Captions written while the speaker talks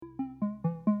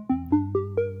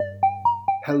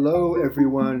Hello,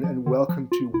 everyone, and welcome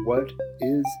to What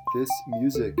Is This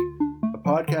Music? A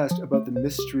podcast about the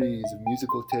mysteries of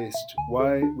musical taste,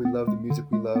 why we love the music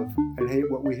we love, and hate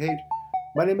what we hate.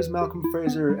 My name is Malcolm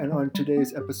Fraser, and on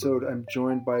today's episode, I'm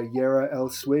joined by Yara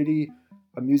El-Swaidi,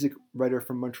 a music writer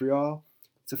from Montreal.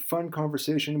 It's a fun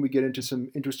conversation. We get into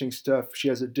some interesting stuff. She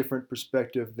has a different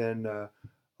perspective than a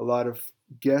lot of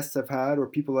guests I've had or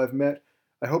people I've met.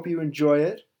 I hope you enjoy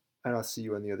it, and I'll see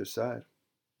you on the other side.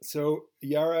 So,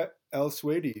 Yara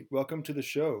El-Swaidi, welcome to the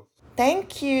show.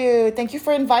 Thank you. Thank you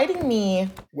for inviting me.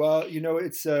 Well,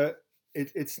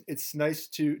 it's nice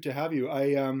to have you.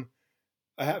 I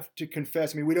have to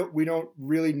confess. I mean, we don't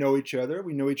really know each other.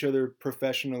 We know each other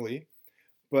professionally,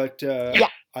 but Yeah.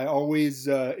 I always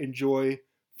enjoy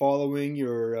following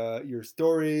your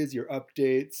stories, your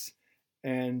updates,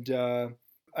 and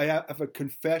I have a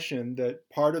confession that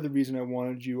part of the reason I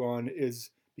wanted you on is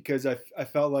because I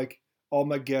felt like all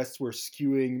my guests were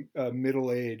skewing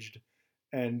middle aged,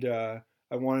 and I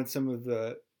wanted some of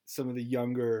the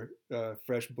younger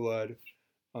fresh blood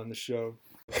on the show.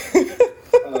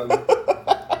 Um,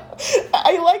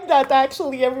 I like that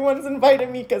actually. Everyone's invited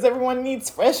me because everyone needs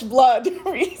fresh blood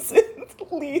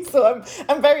recently. So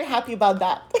I'm very happy about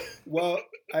that. well,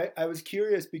 I was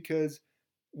curious because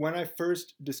when I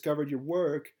first discovered your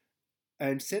work,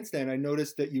 and since then, I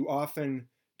noticed that you often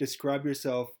describe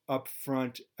yourself up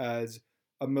front as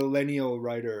a millennial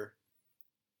writer.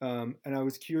 And I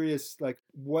was curious, like,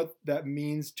 what that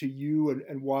means to you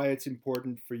and why it's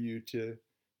important for you to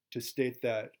state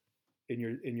that in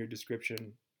your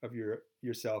description of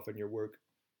yourself and your work.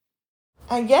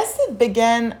 I guess it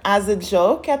began as a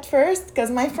joke at first because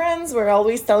my friends were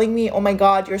always telling me, "Oh my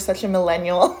God, you're such a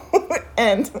millennial,"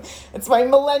 and it's my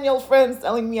millennial friends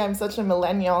telling me I'm such a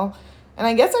millennial. And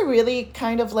I guess I really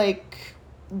kind of like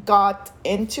got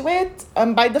into it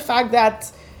by the fact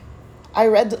that I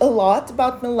read a lot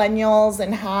about millennials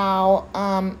and how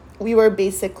we were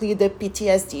basically the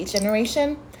PTSD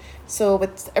generation. So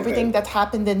with everything Okay. that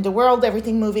happened in the world,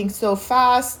 everything moving so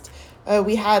fast,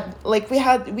 we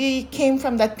came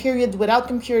from that period without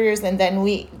computers, and then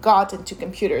we got into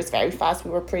computers very fast.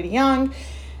 We were pretty young,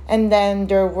 and then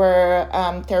there were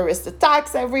terrorist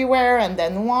attacks everywhere, and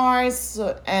then wars,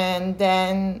 and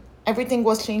then everything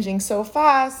was changing so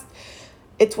fast.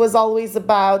 It was always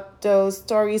about those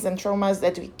stories and traumas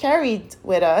that we carried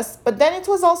with us. But then it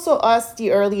was also us,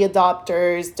 the early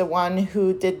adopters, the one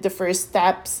who did the first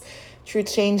steps through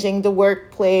changing the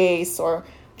workplace or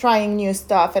trying new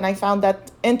stuff. And I found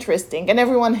that interesting. And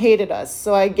everyone hated us.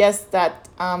 So I guess that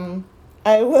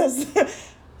I was,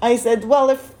 I said, well,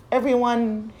 if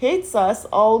everyone hates us,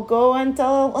 I'll go and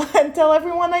tell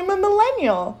everyone I'm a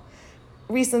millennial.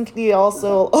 Recently,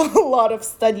 also, a lot of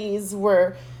studies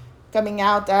were coming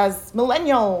out as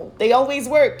millennial. They always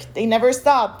work. They never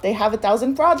stop. They have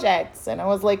 1,000 projects. And I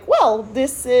was like, well,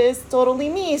 this is totally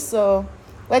me. So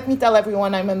let me tell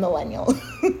everyone I'm a millennial.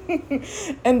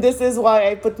 And this is why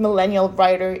I put millennial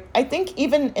writer. I think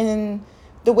even in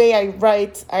the way I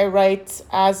write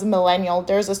as a millennial.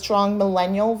 There's a strong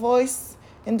millennial voice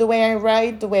in the way I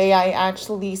write, the way I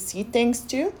actually see things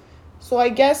too. So I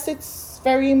guess it's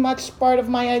very much part of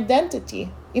my identity,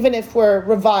 even if we're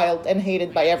reviled and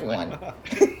hated by everyone.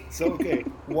 So okay,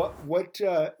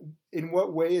 in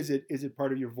what way is it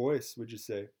part of your voice? Would you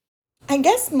say? I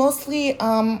guess mostly,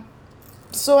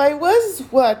 so I was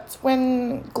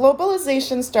when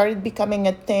globalization started becoming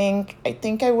a thing, I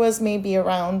think I was maybe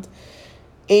around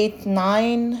 8,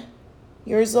 9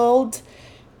 years old.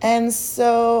 And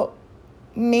so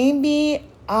maybe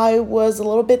I was a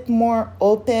little bit more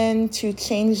open to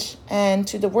change and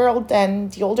to the world than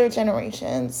the older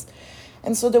generations.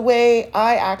 And so the way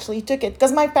I actually took it,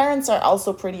 because my parents are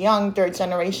also pretty young, they're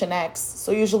Generation X.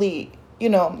 So usually,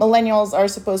 millennials are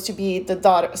supposed to be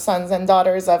the sons and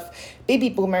daughters of baby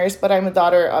boomers, but I'm a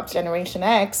daughter of Generation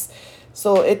X.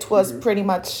 So it was Mm-hmm. pretty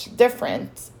much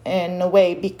different in a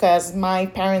way because my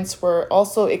parents were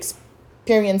also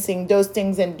experiencing those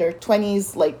things in their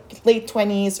 20s, like late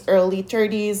 20s, early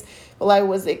 30s. While I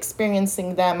was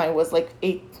experiencing them, I was like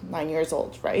 8, 9 years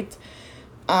old, right?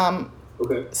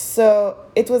 Okay. So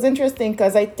it was interesting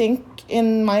because I think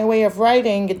in my way of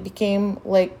writing, it became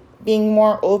like being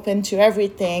more open to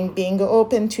everything, being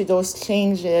open to those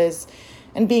changes,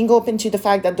 and being open to the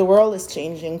fact that the world is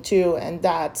changing too, and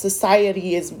that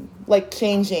society is like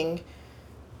changing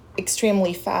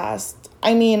extremely fast.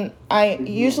 I mean, I Mm-hmm.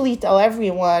 usually tell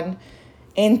everyone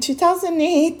in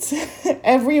 2008,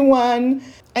 everyone,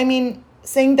 I mean,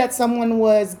 saying that someone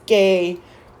was gay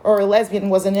or lesbian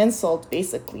was an insult,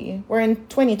 basically. We're in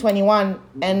 2021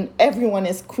 and everyone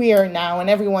is queer now and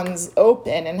everyone's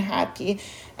open and happy.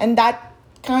 And that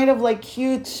kind of like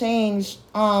huge change,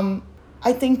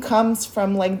 I think comes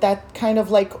from like that kind of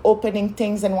like opening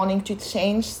things and wanting to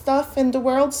change stuff in the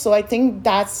world. So I think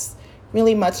that's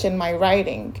really much in my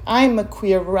writing. I'm a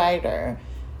queer writer,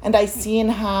 and I seen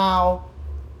how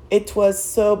it was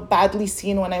so badly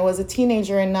seen when I was a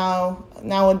teenager, and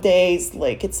nowadays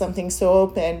like it's something so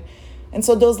open. And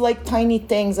so those like tiny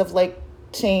things of like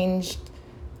change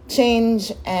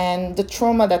and the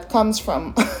trauma that comes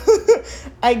from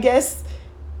I guess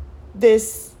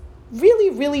this really,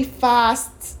 really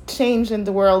fast change in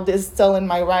the world is still in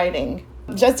my writing.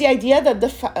 Just the idea that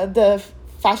the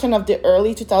fashion of the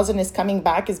early 2000s is coming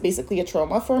back is basically a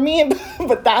trauma for me.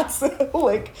 But that's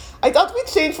like, I thought we'd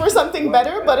change for something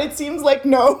better, but it seems like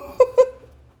no.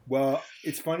 Well,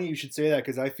 it's funny you should say that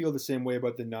because I feel the same way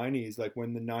about the 90s. Like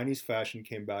when the 90s fashion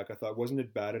came back, I thought, wasn't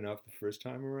it bad enough the first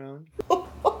time around?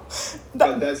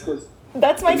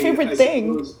 That's my favorite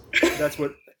thing. That's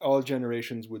what all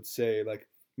generations would say. Like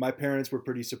my parents were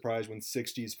pretty surprised when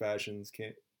 60s fashions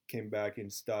came back in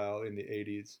style in the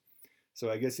 80s. So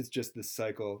I guess it's just this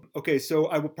cycle. Okay, so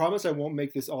I will promise I won't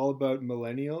make this all about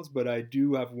millennials, but I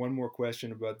do have one more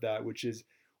question about that, which is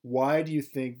why do you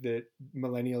think that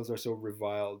millennials are so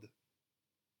reviled?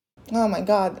 Oh my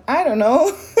God, I don't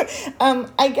know.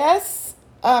 I guess,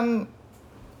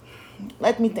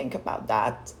 let me think about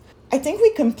that. I think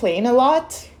we complain a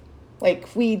lot.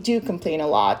 Like, we do complain a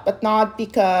lot, but not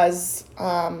because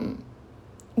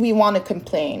we want to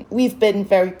complain. We've been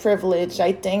very privileged.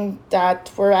 I think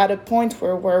that we're at a point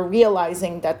where we're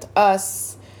realizing that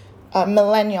us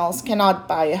millennials cannot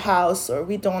buy a house, or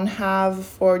we don't have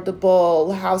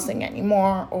affordable housing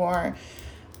anymore, or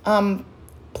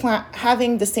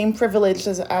having the same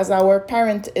privileges as our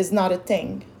parent is not a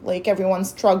thing. Like everyone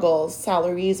struggles.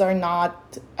 Salaries are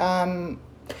not,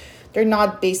 they're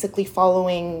not basically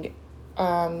following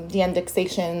the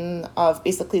indexation of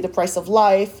basically the price of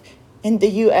life. In the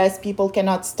US, people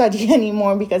cannot study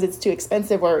anymore because it's too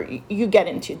expensive, or you get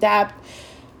into debt.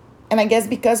 And I guess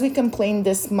because we complain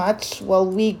this much, well,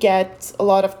 we get a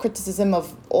lot of criticism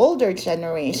of older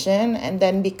generation. And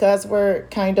then because we're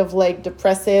kind of like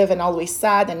depressive and always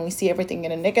sad and we see everything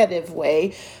in a negative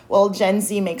way, well, Gen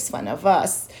Z makes fun of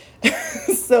us.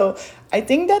 So I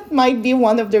think that might be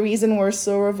one of the reasons we're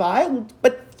so reviled.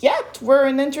 But yet we're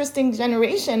an interesting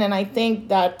generation. And I think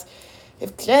that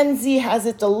if Gen Z has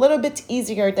it a little bit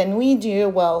easier than we do,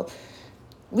 well,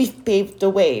 we've paved the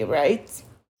way, right?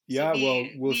 Yeah, well,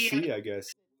 we'll see, I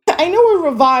guess. I know we're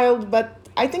reviled, but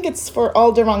I think it's for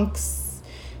all the wrong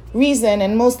reason,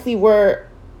 and mostly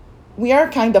we are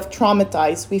kind of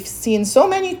traumatized. We've seen so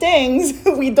many things,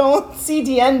 we don't see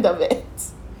the end of it.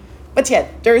 But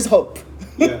yet, there's hope.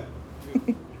 Yeah.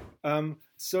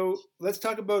 So let's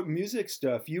talk about music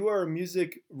stuff. You are a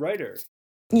music writer.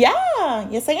 Yeah,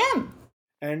 yes, I am.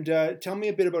 And tell me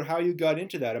a bit about how you got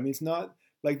into that. I mean, it's not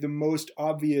like the most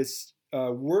obvious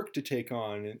work to take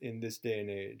on in this day and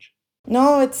age.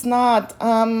 No, it's not.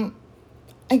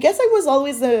 I guess I was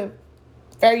always a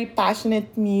very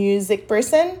passionate music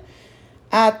person.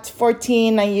 At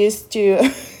 14, I used to,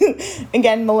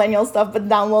 again, millennial stuff, but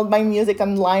download my music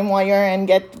on LimeWire and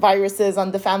get viruses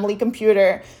on the family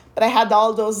computer. But I had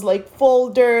all those like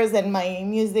folders, and my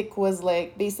music was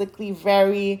like basically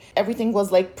everything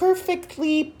was like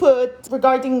perfectly put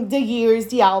regarding the years,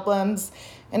 the albums.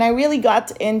 And I really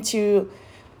got into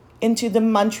the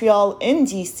Montreal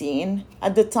indie scene.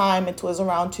 At the time, it was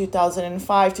around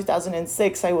 2005,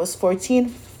 2006. I was 14,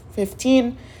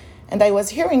 15, and I was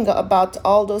hearing about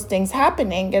all those things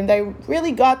happening. And I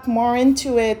really got more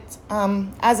into it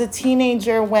as a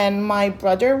teenager when my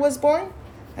brother was born.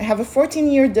 I have a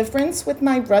 14-year difference with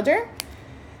my brother.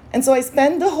 And so I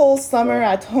spent the whole summer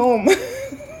at home.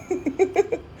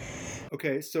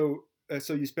 Okay, so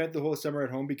you spent the whole summer at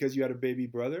home because you had a baby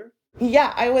brother?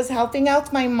 Yeah, I was helping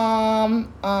out my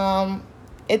mom.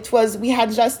 We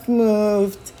had just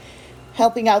moved,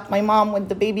 helping out my mom with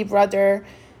the baby brother.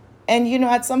 And,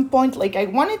 at some point, like, I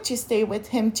wanted to stay with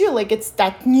him too. Like, it's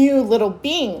that new little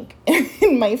being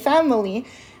in my family.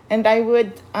 And I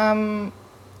would,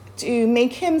 to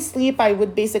make him sleep, I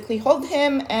would basically hold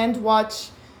him and watch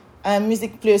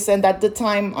Music Plus. And at the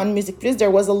time on Music Plus,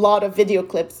 there was a lot of video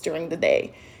clips during the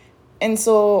day. And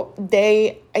so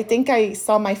I think I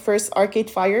saw my first Arcade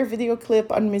Fire video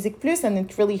clip on Music Plus, and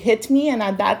it really hit me. And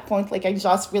at that point, like, I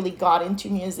just really got into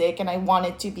music and I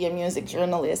wanted to be a music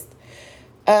journalist.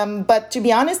 But to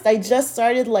be honest, I just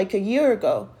started like a year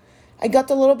ago. I got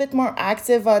a little bit more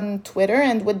active on Twitter,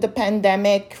 and with the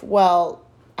pandemic, well,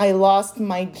 I lost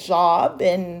my job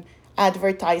in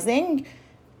advertising.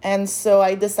 And so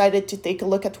I decided to take a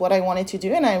look at what I wanted to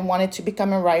do, and I wanted to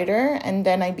become a writer. And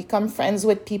then I become friends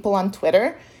with people on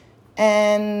Twitter.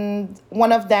 And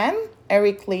one of them,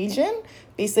 Eric Legion,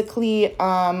 basically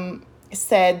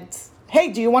said, "Hey,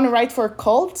 do you want to write for a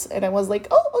cult?" And I was like,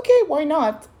 "Oh, okay, why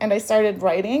not?" And I started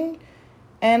writing.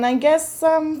 And I guess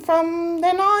from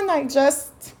then on, I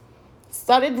just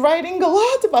started writing a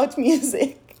lot about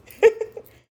music.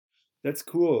 That's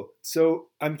cool. So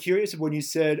I'm curious when you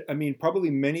said, I mean, probably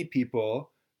many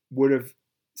people would have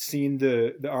seen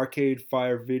the Arcade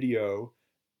Fire video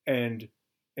and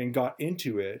got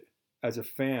into it as a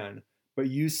fan, but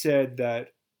you said that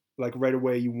like right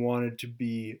away you wanted to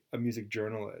be a music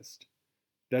journalist.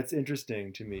 That's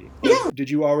interesting to me. Yeah. Did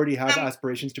you already have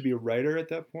aspirations to be a writer at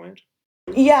that point?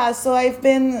 Yeah, so I've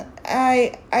been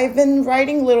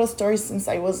writing little stories since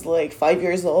I was like 5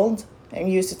 years old. I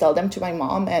used to tell them to my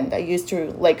mom, and I used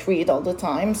to like read all the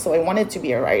time. So I wanted to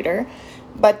be a writer,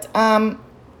 but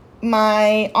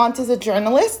my aunt is a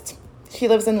journalist. She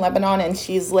lives in Lebanon, and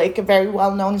she's like a very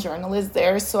well known journalist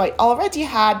there. So I already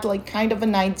had like kind of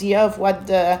an idea of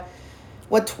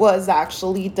what was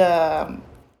actually the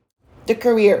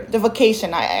career, the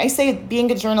vocation. I say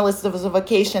being a journalist was a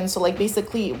vocation. So like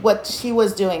basically what she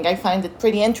was doing, I find it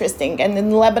pretty interesting. And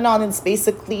in Lebanon, it's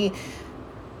basically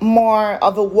more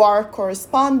of a war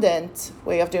correspondent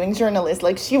way of doing journalists.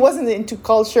 Like she wasn't into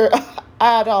culture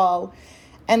at all.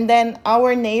 And then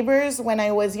our neighbors, when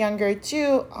I was younger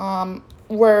too,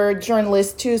 were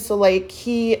journalists too. So like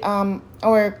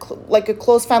like a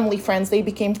close family friends, they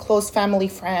became close family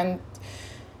friends,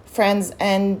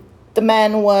 and the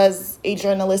man was a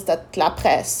journalist at La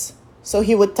Presse. So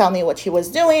he would tell me what he was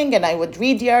doing, and I would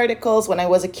read the articles when I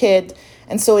was a kid.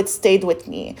 And so it stayed with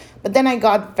me. But then I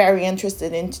got very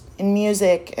interested in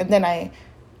music. And then I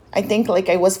think like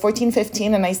I was 14,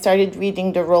 15, and I started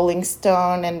reading the Rolling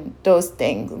Stone and those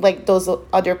things, like those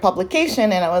other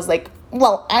publications. And I was like,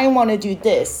 well, I want to do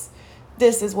this.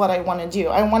 This is what I want to do.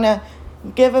 I want to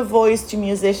give a voice to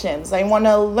musicians. I want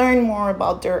to learn more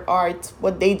about their art,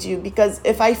 what they do, because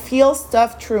if I feel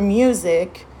stuff through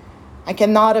music, I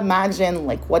cannot imagine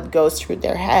like what goes through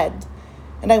their head.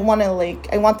 And I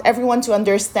want everyone to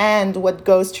understand what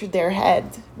goes through their head,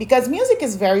 because music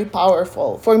is very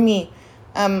powerful for me.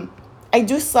 I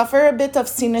do suffer a bit of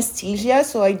synesthesia,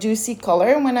 so I do see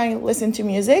color when I listen to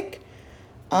music,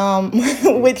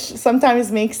 which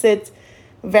sometimes makes it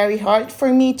very hard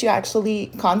for me to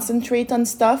actually concentrate on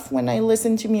stuff when I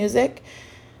listen to music.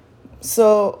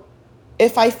 So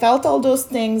if I felt all those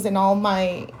things and all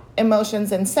my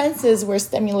emotions and senses were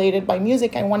stimulated by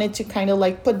music, I wanted to kind of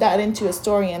like put that into a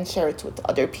story and share it with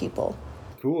other people.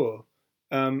 Cool.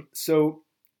 So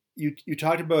you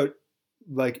talked about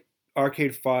like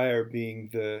Arcade Fire being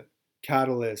the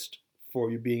catalyst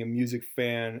for you being a music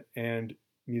fan and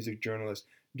music journalist.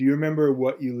 Do you remember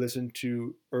what you listened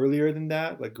to earlier than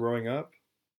that, like growing up?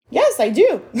 Yes, I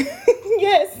do.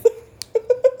 Yes.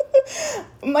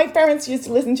 My parents used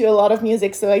to listen to a lot of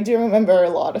music, so I do remember a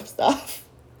lot of stuff.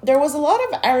 There was a lot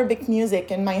of Arabic music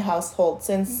in my household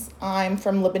since I'm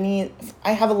from Lebanese.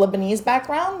 I have a Lebanese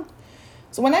background.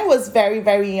 So when I was very,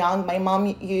 very young, my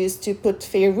mom used to put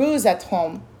Fayrouz at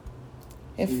home.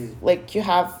 If like you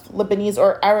have Lebanese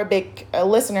or Arabic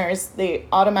listeners, they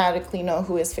automatically know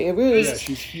who is Fayrouz. Yeah,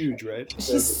 she's huge, right?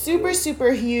 She's super,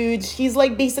 super huge. She's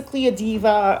like basically a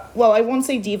diva. Well, I won't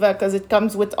say diva because it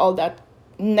comes with all that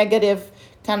negative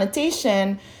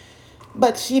connotation.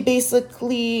 But she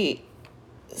basically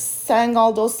sang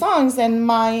all those songs. And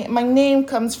my name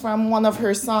comes from one of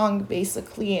her songs,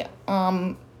 basically,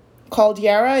 called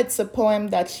Yara. It's a poem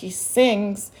that she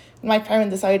sings. My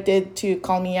parents decided to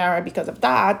call me Yara because of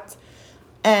that.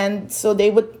 And so they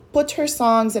would put her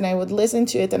songs and I would listen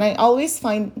to it. And I always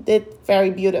find it very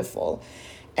beautiful.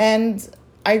 And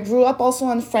I grew up also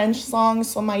on French songs.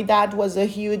 So my dad was a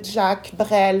huge Jacques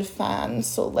Brel fan.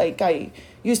 So like I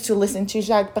used to listen to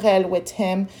Jacques Brel with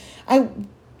him.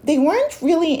 They weren't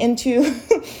really into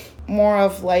more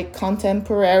of like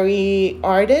contemporary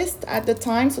artists at the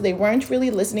time, so they weren't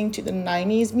really listening to the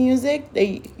 90s music.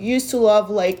 They used to love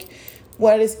like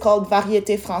what is called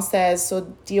variété française,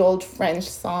 so the old French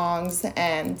songs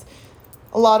and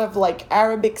a lot of like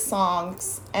Arabic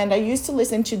songs. And I used to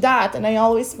listen to that, and I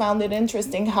always found it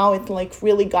interesting how it like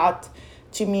really got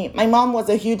to me. My mom was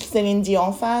a huge Celine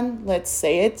Dion fan, let's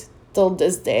say it, till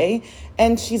this day,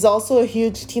 and she's also a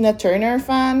huge Tina Turner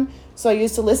fan. So I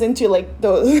used to listen to like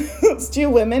those two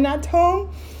women at home.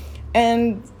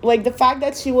 And like the fact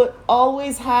that she would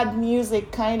always had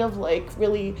music kind of like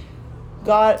really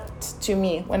got to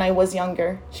me when I was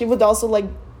younger. She would also like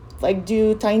like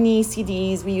do tiny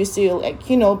CDs. We used to like,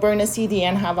 burn a CD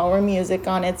and have our music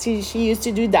on it. She used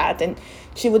to do that, and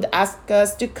she would ask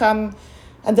us to come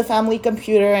at the family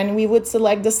computer, and we would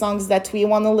select the songs that we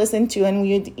want to listen to, and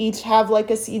we would each have like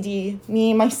a CD,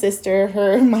 me, my sister,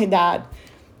 her, my dad.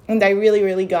 And I really,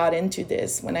 really got into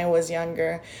this when I was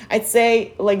younger. I'd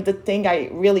say like the thing I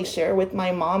really share with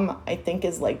my mom, I think,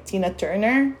 is like Tina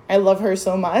Turner. I love her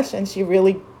so much, and she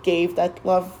really gave that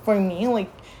love for me.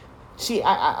 Like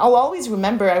I'll always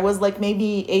remember I was like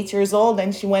maybe 8 years old,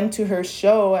 and she went to her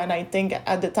show, and I think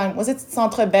at the time, was it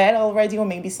Centre Bell already, or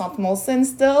maybe Centre Molson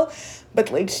still?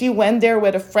 But like she went there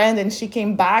with a friend, and she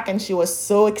came back, and she was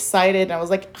so excited. And I was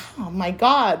like, oh my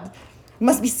God, it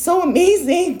must be so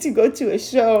amazing to go to a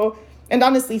show. And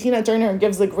honestly, Tina Turner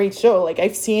gives a great show. Like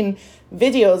I've seen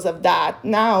videos of that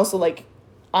now, so like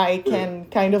I can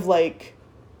kind of like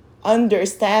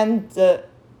understand the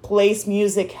place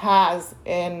music has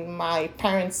in my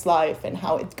parents' life and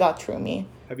how it got through me.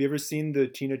 Have you ever seen the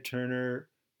Tina Turner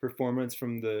performance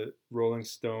from the Rolling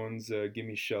Stones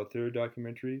Gimme Shelter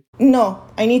documentary? No,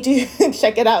 I need to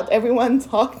check it out. Everyone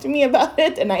talked to me about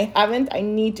it, and I haven't. I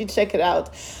need to check it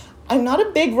out. I'm not a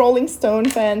big Rolling Stone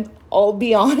fan, I'll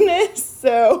be honest,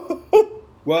 so...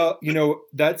 Well,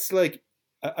 that's like,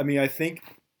 I mean, I think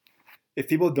if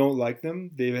people don't like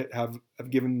them, they have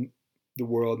given the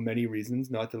world many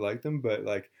reasons not to like them. But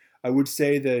like, I would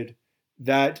say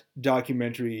that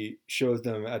documentary shows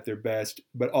them at their best,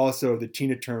 but also the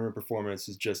Tina Turner performance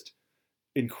is just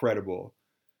incredible.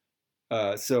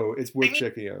 So it's worth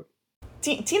checking out.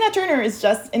 Tina Turner is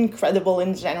just incredible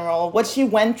in general. What she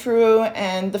went through,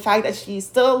 and the fact that she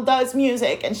still does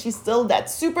music, and she's still that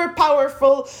super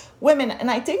powerful woman.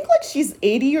 And I think like she's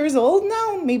 80 years old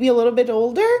now, maybe a little bit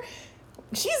older.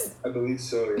 I believe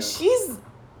so, yeah. She's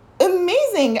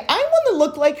amazing. I want to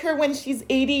look like her when she's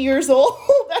 80 years old.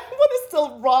 I want to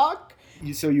still rock.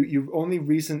 So you've only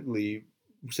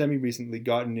semi-recently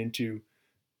gotten into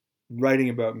writing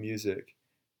about music.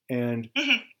 And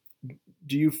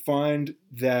do you find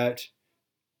that,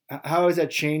 how has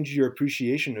that changed your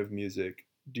appreciation of music?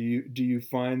 Do you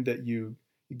find that you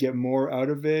get more out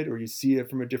of it, or you see it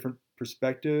from a different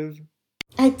perspective?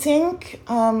 I think,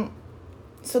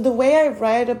 so the way I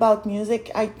write about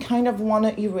music, I kind of want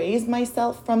to erase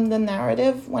myself from the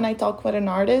narrative when I talk with an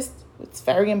artist. It's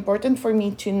very important for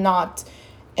me to not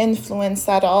influence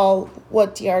at all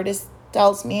what the artist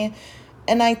tells me.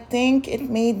 And I think it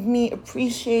made me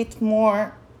appreciate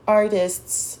more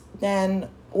artists than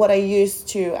what I used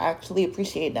to actually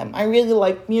appreciate them. I really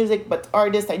like music, but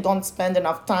artists, I don't spend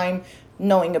enough time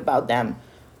knowing about them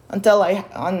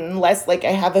unless like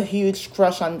I have a huge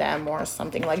crush on them or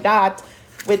something like that,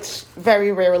 which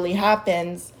very rarely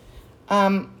happens.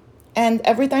 And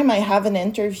every time I have an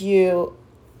interview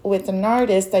with an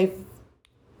artist,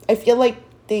 I feel like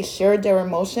they share their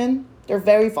emotion. They're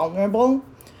very vulnerable.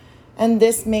 And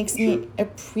this makes me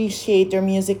appreciate their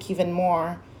music even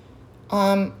more.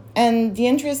 And the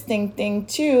interesting thing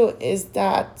too is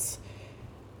that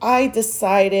I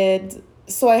decided,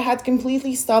 so I had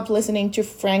completely stopped listening to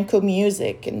Franco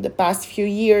music in the past few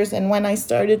years. And when I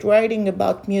started writing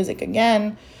about music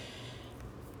again,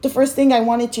 the first thing I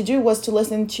wanted to do was to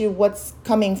listen to what's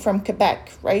coming from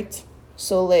Quebec, right?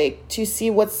 So like to see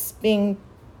what's being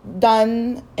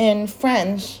done in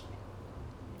French.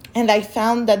 And I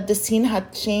found that the scene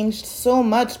had changed so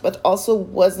much, but also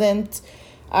wasn't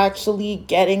actually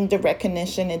getting the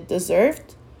recognition it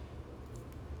deserved.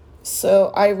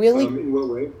 So I really... in what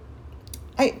way?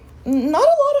 Not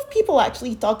a lot of people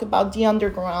actually talk about the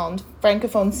underground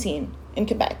Francophone scene in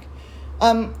Quebec.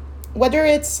 Whether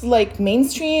it's like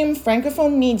mainstream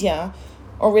Francophone media,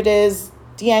 or it is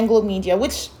the Anglo media,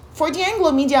 which for the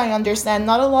Anglo media, I understand.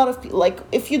 Not a lot of people, like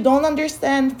if you don't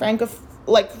understand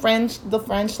the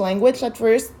French language at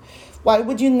first, why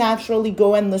would you naturally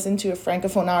go and listen to a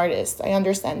Francophone artist? I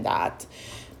understand that.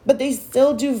 But they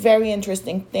still do very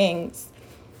interesting things.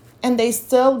 And they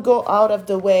still go out of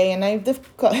the way. And I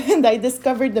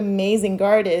discovered amazing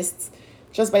artists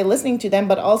just by listening to them,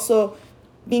 but also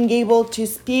being able to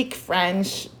speak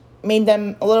French made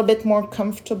them a little bit more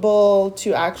comfortable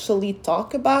to actually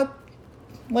talk about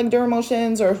like their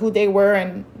emotions or who they were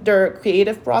and their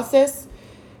creative process,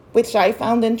 which I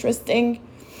found interesting.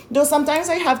 Though sometimes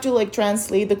I have to like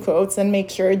translate the quotes and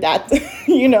make sure that, did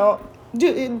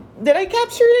I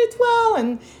capture it well?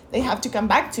 And they have to come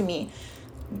back to me.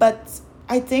 But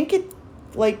I think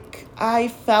I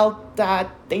felt that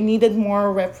they needed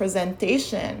more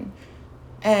representation,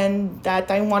 and that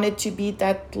I wanted to be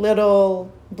that little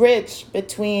bridge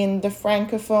between the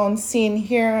Francophone scene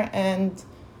here and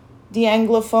the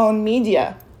Anglophone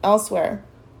media elsewhere.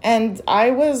 And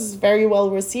I was very well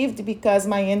received because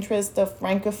my interest of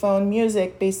francophone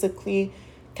music basically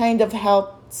kind of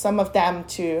helped some of them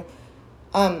to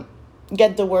um,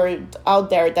 get the word out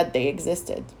there that they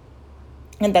existed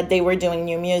and that they were doing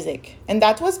new music. And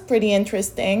that was pretty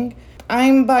interesting.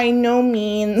 I'm by no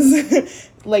means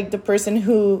like the person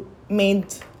who made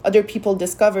other people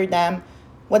discover them.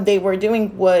 What they were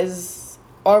doing was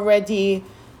already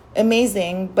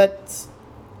amazing, but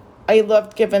I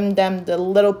loved giving them the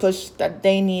little push that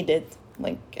they needed.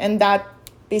 And that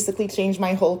basically changed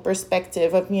my whole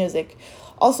perspective of music.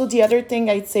 Also, the other thing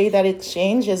I'd say that it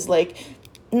changed is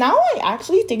now I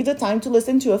actually take the time to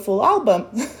listen to a full album.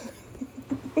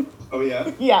 Oh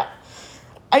yeah. Yeah.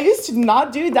 I used to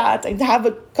not do that. I'd have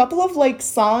a couple of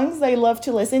songs I love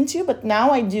to listen to, but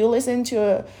now I do listen to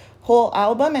a whole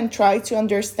album and try to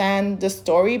understand the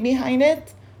story behind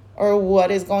it or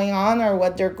what is going on or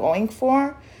what they're going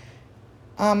for.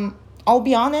 I'll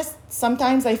be honest,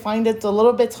 sometimes I find it a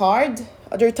little bit hard.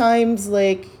 Other times,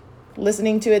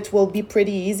 listening to it will be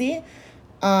pretty easy.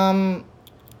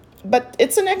 But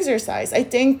it's an exercise. I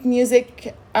think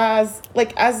music as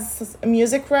a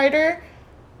music writer,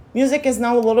 music is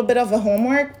now a little bit of a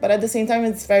homework, but at the same time,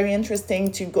 it's very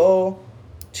interesting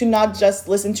to not just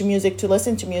listen to music to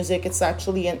listen to music. It's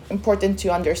actually important to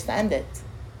understand it.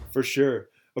 For sure.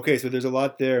 Okay, so there's a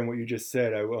lot there in what you just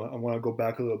said. I want to go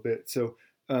back a little bit. So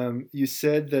you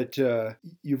said that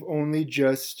you've only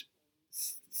just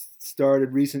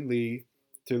started recently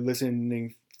to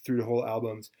listening through the whole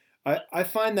albums. I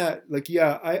find that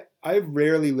I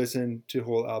rarely listen to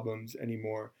whole albums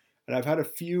anymore. And I've had a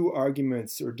few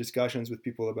arguments or discussions with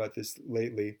people about this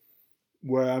lately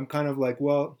where I'm kind of like,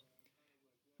 well,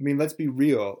 I mean, let's be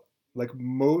real. Like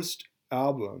most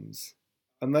albums,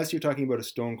 unless you're talking about a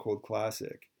Stone Cold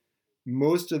classic,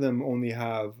 most of them only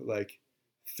have like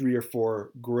 3 or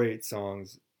 4 great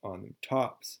songs on them,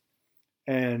 tops.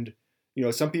 And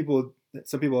some people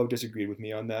have disagreed with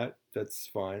me on that. That's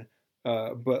fine.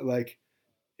 But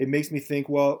it makes me think,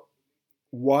 well,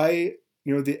 why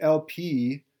the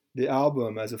LP, the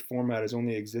album as a format has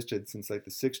only existed since like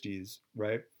the 60s,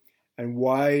 right? And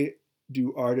why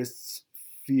do artists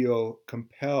feel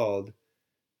compelled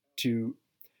to,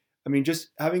 I mean, just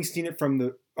having seen it from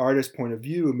the artist point of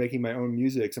view, making my own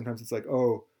music, sometimes it's like,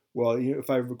 oh, well, if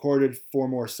I recorded 4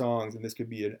 more songs and this could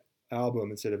be an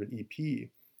album instead of an EP.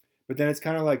 But then it's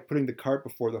kind of like putting the cart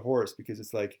before the horse, because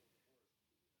it's like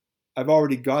I've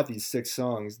already got these 6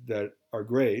 songs that are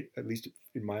great, at least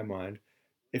in my mind.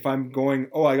 If I'm going,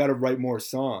 oh, I got to write more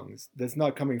songs, that's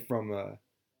not coming from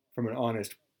an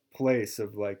honest place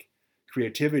of like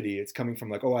creativity. It's coming from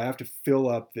like, oh, I have to fill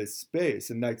up this space,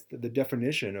 and that's the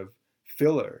definition of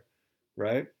filler,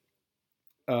 right?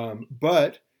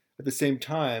 But at the same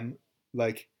time,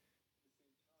 like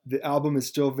the album is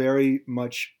still very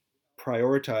much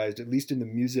prioritized, at least in the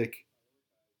music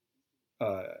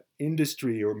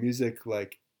industry or music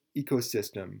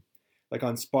ecosystem. Like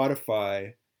on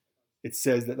Spotify, it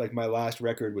says that like my last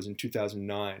record was in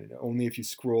 2009. And only if you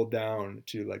scroll down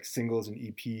to like singles and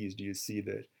EPs do you see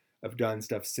that I've done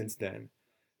stuff since then.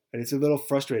 And it's a little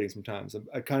frustrating sometimes.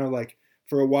 I kind of like,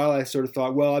 for a while I sort of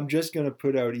thought, well, I'm just gonna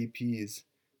put out EPs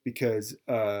because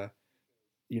who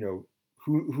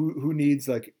needs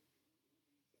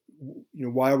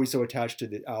why are we so attached to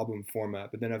the album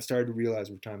format? But then I've started to realize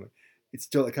over time, like, it's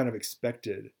still kind of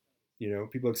expected.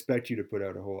 People expect you to put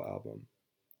out a whole album.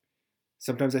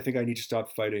 Sometimes I think I need to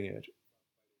stop fighting it,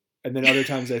 and then other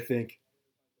times I think,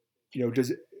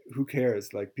 who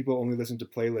cares? Like people only listen to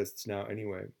playlists now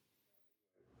anyway.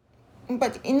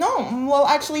 But well,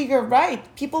 actually, you're right.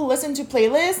 People listen to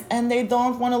playlists and they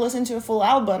don't want to listen to a full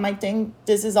album. I think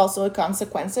this is also a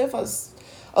consequence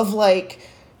of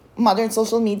modern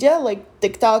social media. Like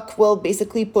TikTok will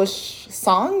basically push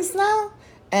songs now,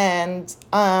 and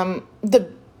the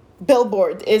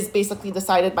Billboard is basically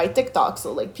decided by TikTok.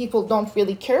 So people don't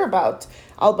really care about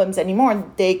albums anymore.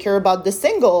 They care about the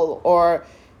single or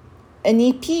an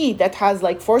EP that has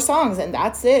 4 songs, and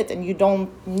that's it. And you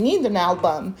don't need an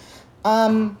album.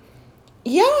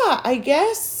 Yeah, I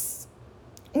guess.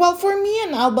 Well, for me,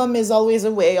 an album is always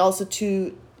a way also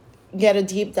to get a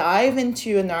deep dive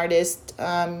into an artist.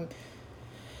 I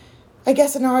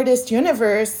guess an artist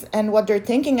universe and what they're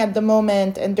thinking at the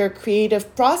moment and their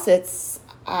creative process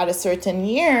at a certain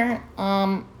year.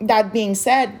 That being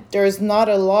said, there's not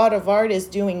a lot of artists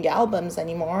doing albums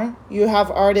anymore. You have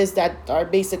artists that are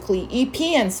basically EP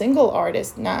and single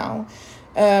artists now.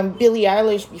 Billie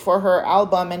Eilish, before her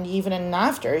album and even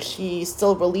after, she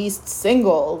still released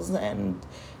singles and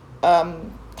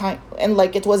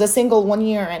it was a single one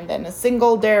year and then a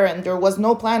single there, and there was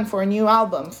no plan for a new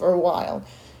album for a while.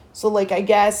 So like I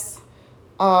guess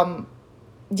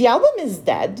the album is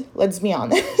dead, let's be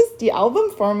honest. The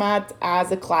album format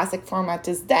as a classic format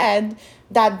is dead.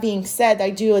 That being said, I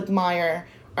do admire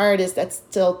artists that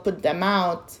still put them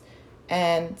out,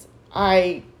 and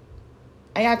I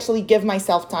I actually give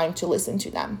myself time to listen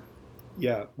to them.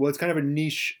 Yeah, well, it's kind of a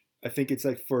niche. I think it's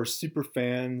like for super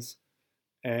fans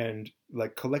and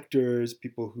like collectors,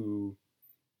 people who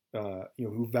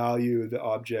who value the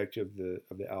object of the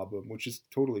album, which is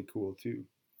totally cool too.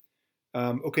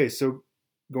 Okay, so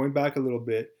going back a little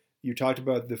bit, you talked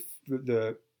about the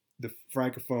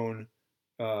francophone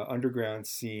underground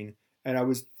scene, and I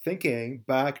was thinking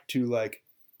back to like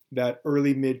that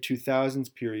early mid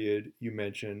 2000s period you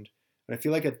mentioned, and I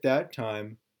feel like at that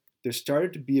time there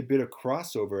started to be a bit of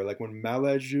crossover, like when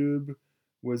Malajube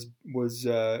was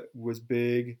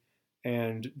big,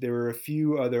 and there were a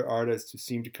few other artists who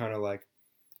seemed to kind of like,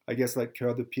 I guess, like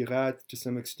Coeur de Pirate to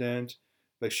some extent.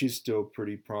 Like she's still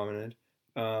pretty prominent.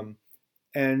 Um,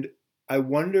 and I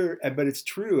wonder, but it's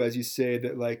true, as you say,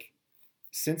 that like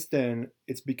since then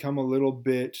it's become a little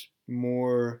bit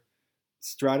more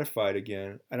stratified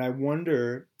again. And I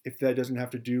wonder if that doesn't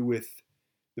have to do with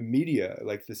the media,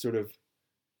 like the sort of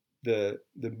the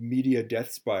media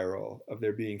death spiral of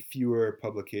there being fewer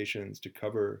publications to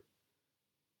cover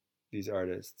these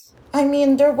artists. I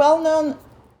mean, they're well known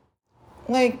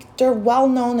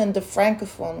in the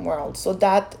francophone world, so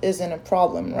that isn't a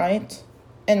problem, right?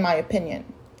 In my opinion.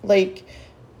 Like,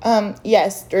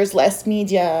 yes, there's less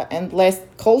media and less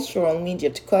cultural media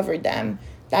to cover them.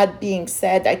 That being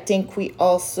said, I think we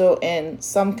also, in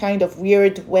some kind of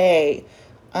weird way,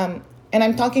 and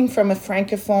I'm talking from a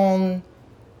francophone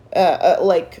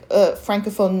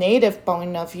native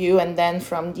point of view, and then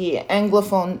from the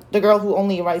anglophone, the girl who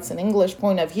only writes in English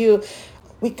point of view,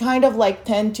 we kind of like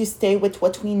tend to stay with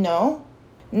what we know.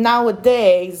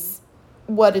 Nowadays,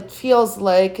 what it feels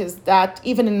like is that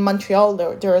even in Montreal,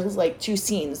 there's like two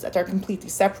scenes that are completely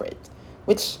separate,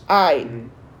 which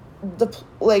the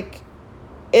like,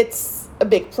 it's a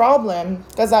big problem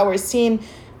because our scene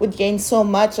would gain so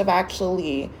much of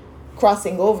actually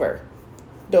crossing over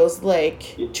those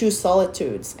like two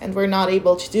solitudes, and we're not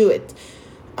able to do it.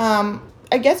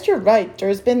 I guess you're right.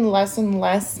 There's been less and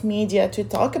less media to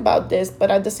talk about this,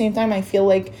 but at the same time, I feel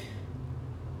like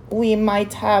we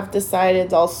might have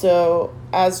decided also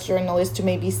as journalists to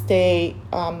maybe stay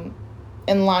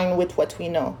in line with what we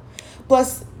know.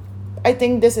 Plus, I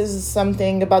think this is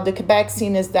something about the Quebec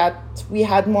scene is that we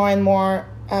had more and more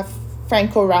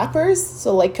Franco rappers.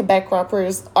 So like Quebec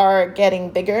rappers are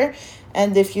getting bigger.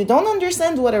 And if you don't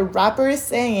understand what a rapper is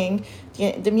saying,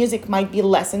 the music might be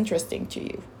less interesting to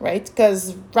you, right?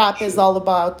 Because rap is all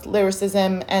about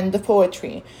lyricism and the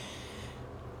poetry.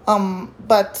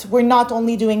 But we're not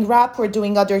only doing rap, we're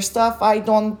doing other stuff. I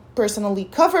don't personally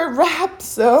cover rap,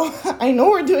 so I know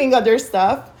we're doing other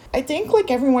stuff. I think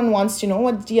like everyone wants to know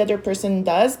what the other person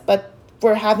does, but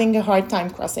we're having a hard time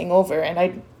crossing over, and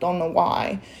I don't know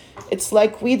why. It's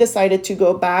like we decided to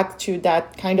go back to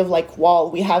that kind of like wall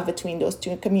we have between those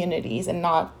two communities and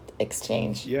not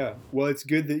exchange. Yeah, well, it's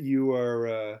good that you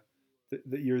are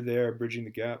that you're there bridging the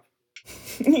gap.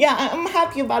 Yeah, I'm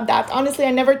happy about that. Honestly,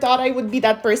 I never thought I would be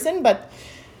that person, but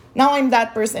now I'm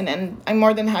that person, and I'm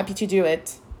more than happy to do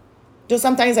it. Though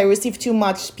sometimes I receive too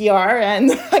much PR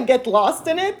and I get lost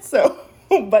in it, so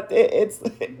but it's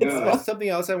Yeah, that's something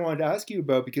else I wanted to ask you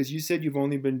about, because you said you've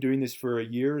only been doing this for a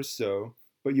year or so,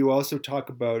 but you also talk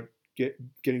about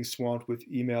getting swamped with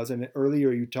emails, and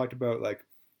earlier you talked about like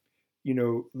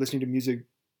listening to music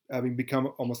having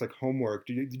become almost like homework.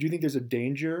 Did you think there's a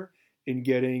danger in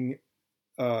getting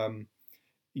um,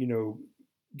 you know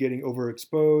getting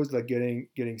overexposed, like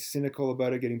getting cynical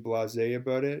about it, getting blasé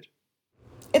about it?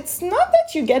 it's not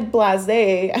that you get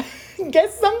blasé. I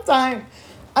guess sometimes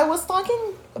I was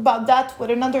talking about that with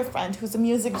another friend who's a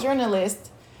music journalist,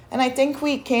 and I think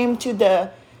we came to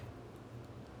the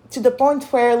point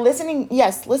where listening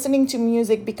to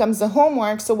music becomes a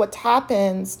homework. So what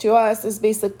happens to us is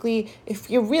basically, if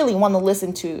you really want to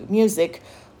listen to music,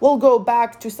 we'll go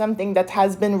back to something that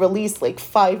has been released like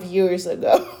 5 years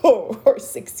ago or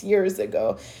 6 years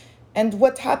ago. And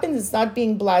what happens is not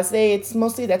being blasé, it's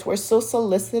mostly that we're so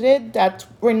solicited that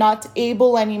we're not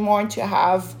able anymore to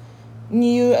have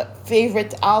new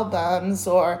favorite albums,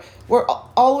 or we're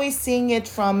always seeing it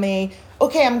from a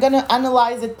okay, I'm gonna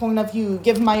analyze it point of view,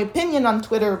 give my opinion on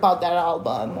Twitter about that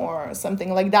album or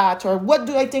something like that, or what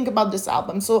do I think about this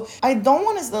album. So I don't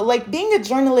want to like, being a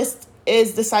journalist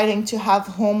is deciding to have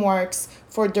homeworks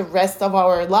for the rest of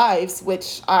our lives,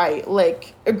 which I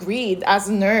like agreed as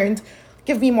a nerd,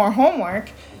 give me more homework.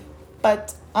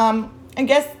 But I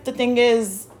guess the thing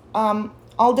is,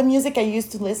 all the music I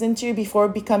used to listen to before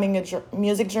becoming a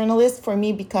music journalist for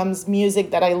me becomes music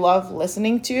that I love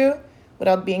listening to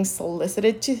without being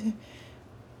solicited to.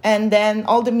 And then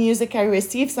all the music I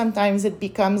receive, sometimes it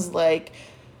becomes like,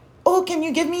 oh, can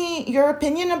you give me your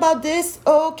opinion about this?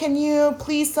 Oh, can you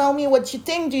please tell me what you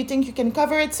think? Do you think you can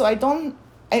cover it? So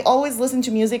I always listen to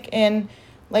music in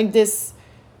like this,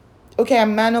 okay,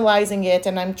 I'm analyzing it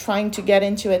and I'm trying to get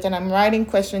into it and I'm writing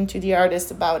questions to the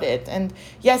artist about it. And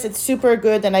yes, it's super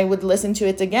good and I would listen to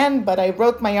it again, but I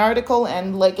wrote my article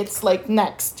and like it's like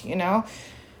next, you know?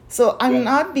 So I'm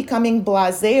not becoming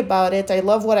blasé about it. I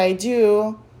love what I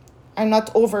do. I'm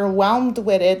not overwhelmed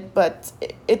with it, but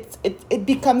it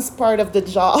becomes part of the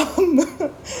job.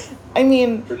 I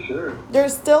mean, For sure.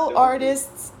 there's still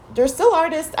artists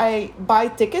I buy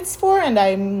tickets for and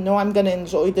I know I'm gonna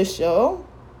enjoy the show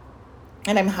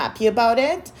and I'm happy about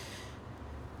it.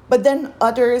 But then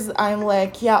others I'm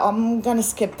like, yeah, I'm gonna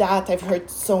skip that. I've heard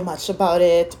so much about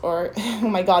it, or oh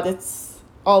my god, it's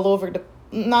all over the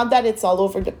not that it's all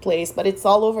over the place, but it's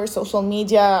all over social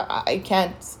media. I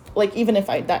can't, like, even if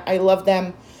I love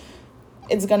them,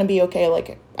 it's gonna be okay.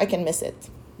 Like I can miss it.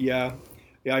 Yeah,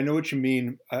 yeah, I know what you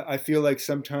mean. I feel like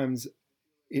sometimes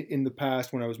in the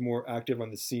past when I was more active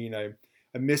on the scene, I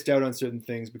missed out on certain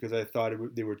things because I thought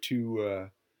they were too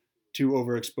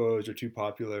overexposed or too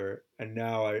popular, and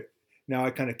now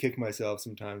I kind of kick myself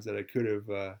sometimes that I could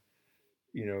have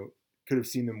you know could have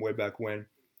seen them way back when.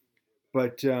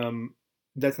 But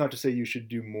that's not to say you should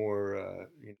do more.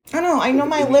 I know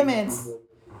my limits.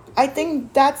 I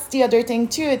think that's the other thing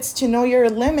too. It's to know your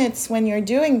limits when you're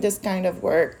doing this kind of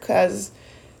work, because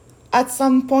at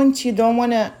some point you don't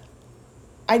want to.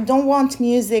 I don't want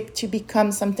music to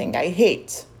become something I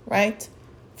hate, right?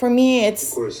 For me,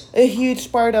 it's a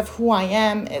huge part of who I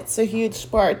am. It's a huge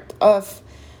part of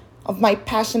my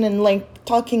passion, and like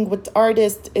talking with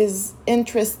artists is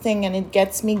interesting and it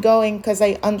gets me going because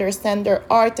I understand their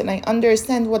art and I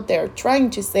understand what they're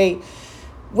trying to say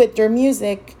with their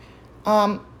music.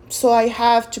 So I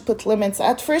have to put limits.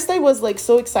 At first I was like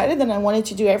so excited and I wanted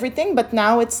to do everything, but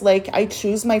now it's like I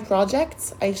choose my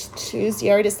projects. I choose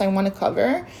the artist I want to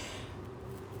cover,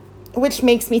 which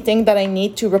makes me think that I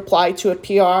need to reply to a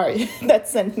PR that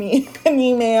sent me an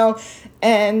email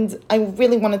and I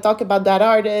really want to talk about that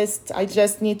artist. I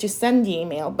just need to send the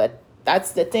email. But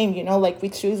that's the thing, like we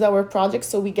choose our projects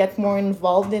so we get more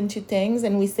involved into things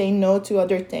and we say no to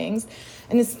other things.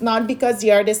 And it's not because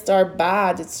the artists are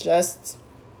bad. It's just,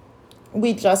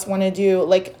 we just want to do,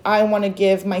 like, I want to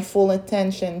give my full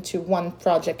attention to one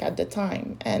project at the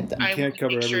time. And you can't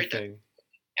cover everything.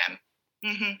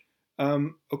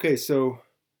 Okay, so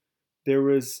there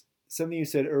was something you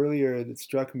said earlier that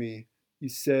struck me. You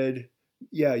said,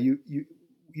 yeah,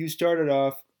 you started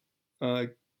off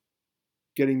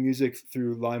getting music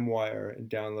through LimeWire and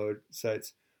download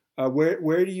sites.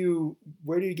 Where do you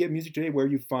get music today? Where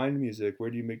do you find music?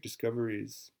 Where do you make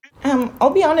discoveries? I'll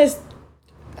be honest.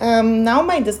 Now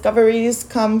my discoveries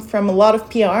come from a lot of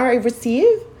PR I receive.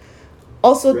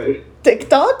 Also, right.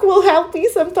 TikTok will help me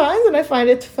sometimes, and I find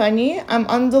it funny. I'm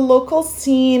on the local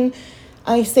scene.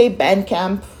 I say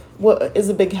Bandcamp is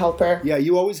a big helper. Yeah,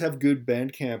 you always have good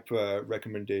Bandcamp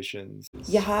recommendations.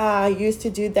 Yeah, I used to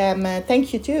do them.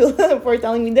 Thank you too for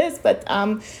telling me this. But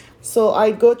so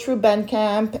I go through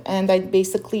Bandcamp and I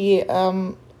basically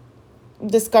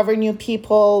discover new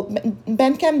people.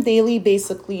 Bandcamp Daily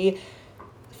basically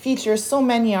features so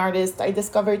many artists. I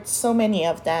discovered so many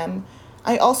of them.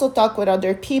 I also talk with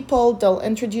other people. They'll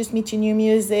introduce me to new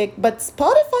music. But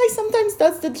Spotify sometimes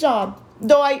does the job.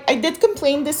 Though I did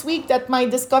complain this week that my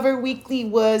Discover Weekly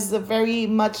was very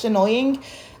much annoying.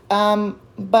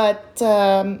 But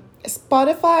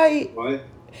Spotify... Why?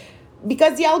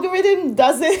 Because the algorithm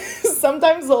doesn't...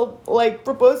 Sometimes they'll like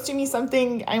propose to me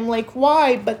something. I'm like,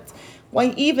 why? But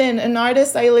why even? An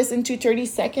artist I listened to 30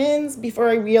 seconds before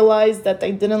I realized that I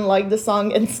didn't like the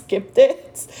song and skipped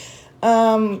it.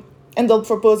 And they'll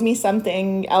propose me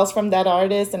something else from that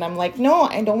artist. And I'm like, no,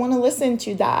 I don't want to listen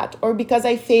to that. Or because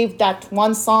I faved that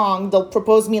one song, they'll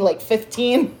propose me like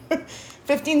 15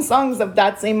 songs of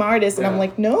that same artist. And I'm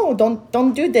like, no,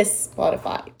 don't do this,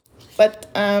 Spotify. But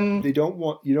you don't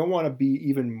want to be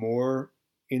even more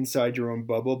inside your own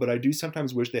bubble. But I do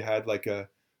sometimes wish they had like a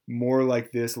more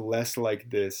like this, less like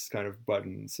this kind of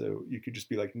button. So you could just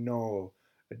be like, no,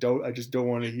 I just don't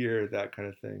want to hear that kind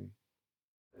of thing.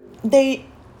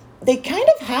 They kind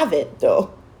of have it,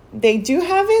 though. They do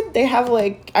have it. They have,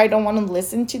 like, I don't want to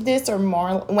listen to this, or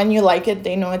more. When you like it,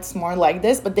 they know it's more like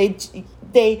this. But they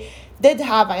did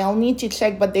have, I'll need to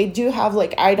check, but they do have,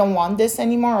 like, I don't want this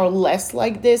anymore, or less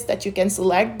like this that you can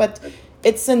select. But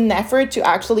it's an effort to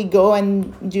actually go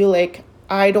and do, like,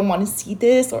 I don't want to see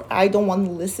this, or I don't want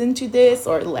to listen to this,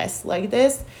 or less like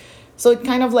this. So it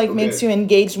kind of like makes Okay. you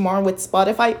engage more with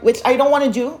Spotify, which I don't want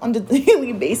to do on the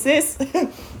daily basis.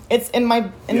 It's Yeah,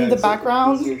 in the it's like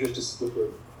background. easier just to slip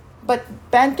it. But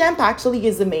Bandcamp actually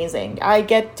is amazing. I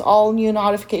get all new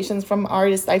notifications from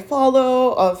artists I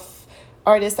follow, of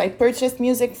artists I purchased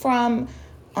music from.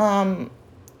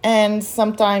 And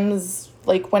sometimes,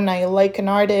 like when I like an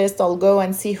artist, I'll go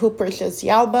and see who purchased the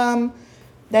album,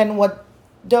 then what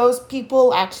those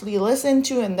people actually listen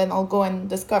to, and then I'll go and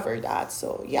discover that.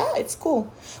 So yeah, it's cool.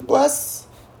 Plus,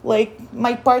 like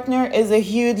my partner is a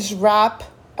huge rap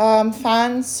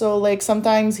fan, so like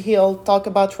sometimes he'll talk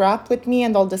about rap with me,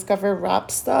 and I'll discover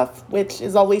rap stuff, which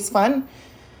is always fun.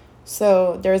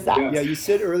 So there's that. Yeah, you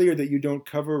said earlier that you don't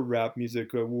cover rap music.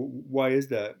 Why is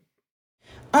that?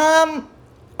 Um,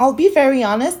 I'll be very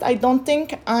honest. I don't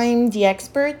think I'm the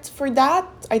expert for that.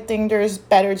 I think there's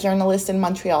better journalists in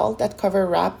Montreal that cover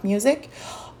rap music.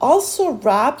 Also,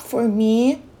 rap for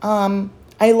me,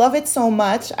 I love it so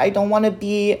much. I don't want to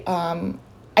be.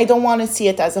 I don't want to see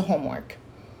it as a homework.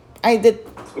 I did.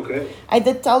 Okay. I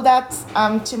did tell that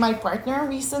to my partner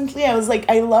recently. I was like,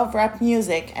 I love rap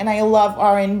music and I love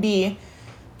R&B.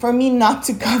 For me, not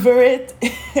to cover it,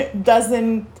 it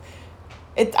doesn't.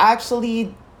 It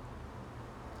actually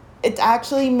it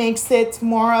actually makes it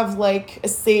more of like a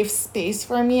safe space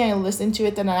for me. I listen to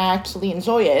it and I actually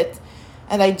enjoy it.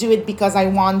 And I do it because I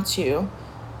want to.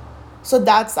 So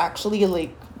that's actually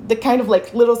like the kind of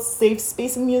like little safe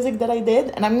space in music that I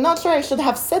did. And I'm not sure I should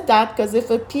have said that, because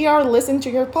if a PR listened to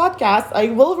your podcast, I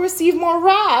will receive more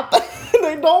rap. And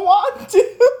I don't want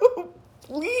to.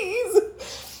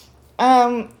 Please.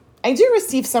 I do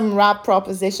receive some rap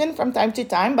proposition from time to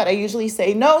time, but I usually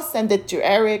say no, send it to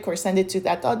Eric or send it to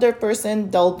that other person.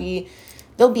 They'll be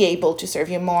able to serve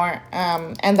you more.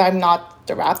 And I'm not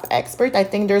the rap expert. I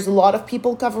think there's a lot of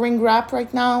people covering rap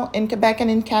right now in Quebec and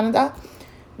in Canada.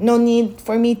 No need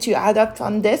for me to add up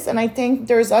on this. And I think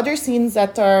there's other scenes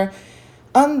that are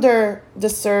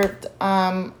underserved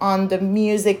on the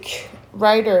music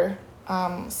writer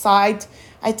side.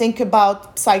 I think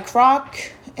about psych rock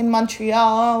in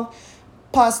Montreal,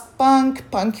 post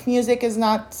punk music is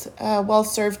not well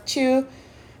served too.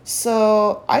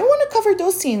 So I want to cover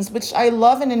those scenes, which I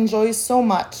love and enjoy so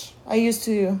much. I used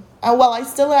to, well, I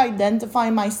still identify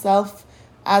myself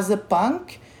as a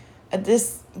punk.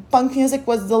 This punk music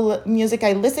was the music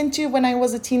I listened to when I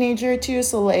was a teenager too.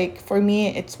 So like for me,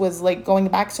 it was like going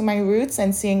back to my roots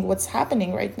and seeing what's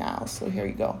happening right now. So here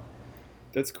you go.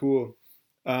 That's cool.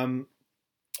 Um,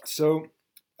 so,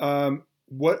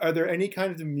 what are there any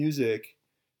kinds of music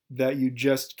that you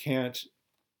just can't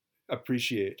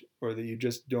appreciate, or that you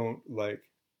just don't like,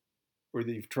 or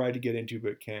that you've tried to get into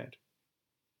but can't?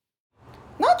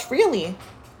 Not really.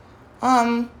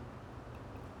 Um,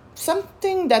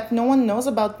 Something that no one knows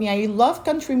about me. I love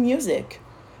country music.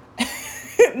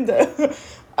 And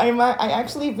I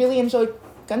actually really enjoy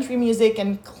country music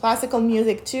and classical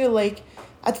music too. Like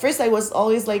at first I was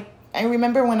always like, I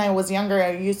remember when I was younger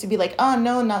I used to be like, oh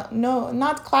no,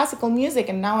 not classical music,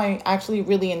 and now I actually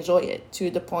really enjoy it to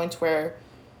the point where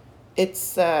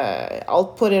it's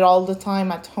I'll put it all the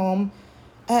time at home.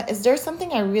 Is there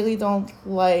something I really don't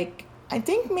like? I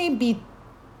think maybe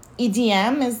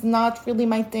EDM is not really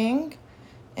my thing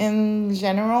in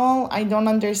general. I don't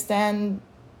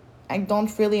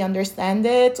really understand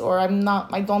it, or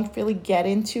I don't really get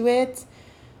into it.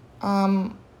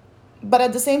 But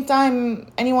at the same time,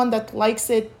 anyone that likes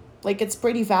it, like it's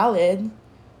pretty valid,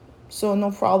 so no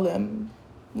problem.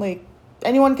 Like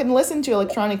anyone can listen to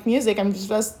electronic music. I'm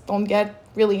just don't get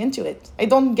really into it. I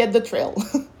don't get the thrill.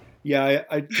 Yeah,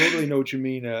 I totally know what you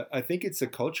mean. I think it's a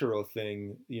cultural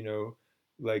thing,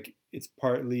 like it's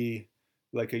partly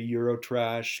like a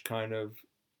Eurotrash kind of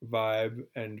vibe,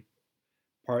 and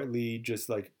partly just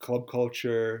like club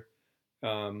culture.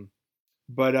 Um,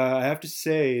 but I have to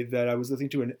say that I was listening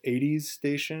to an 80s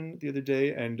station the other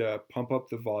day, and Pump Up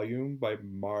the Volume by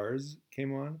Mars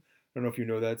came on. I don't know if you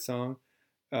know that song.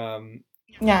 Um,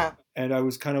 Yeah. and I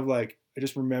was kind of like, I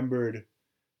just remembered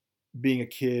being a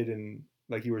kid, and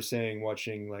like you were saying,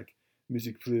 watching like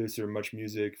Music Plus or Much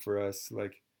Music for us,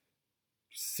 like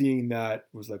seeing that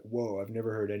was like, whoa, I've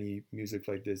never heard any music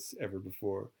like this ever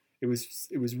before. It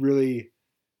was really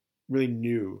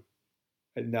new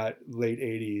in that late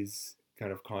 80s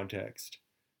kind of context,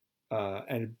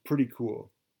 and pretty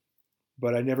cool.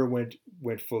 But I never went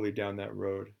fully down that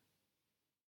road.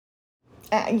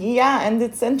 Yeah, and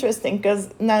it's interesting because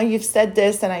now you've said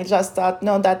this, and I just thought,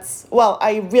 no, that's well.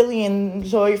 I really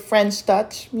enjoy French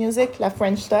touch music, La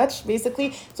French touch,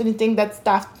 basically. So you think that's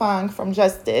Daft Punk, From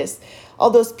Justice, all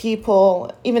those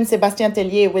people, even Sébastien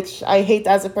Tellier, which I hate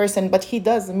as a person, but he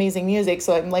does amazing music.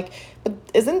 So I'm like, but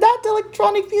isn't that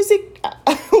electronic music?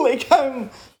 Like I'm,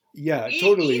 Yeah, you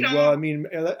totally. Well, I know. mean,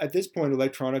 at this point,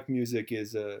 electronic music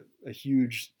is a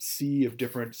huge sea of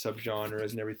different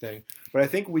subgenres and everything. But I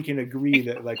think we can agree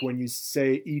that, like, when you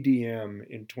say EDM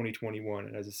in 2021,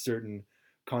 it has a certain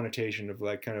connotation of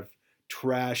like kind of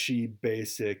trashy,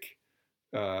 basic,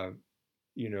 uh,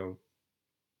 you know,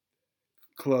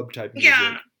 club type Yeah.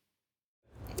 music.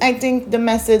 I think the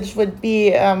message would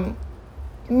be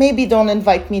maybe don't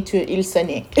invite me to Il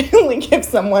Sonic. Like if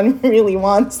someone really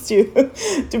wants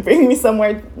to bring me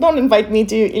somewhere, don't invite me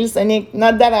to Il Sonic.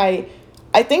 Not that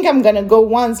I think I'm gonna go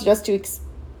once just to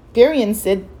experience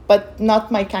it, but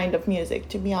not my kind of music.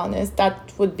 To be honest,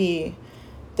 that would be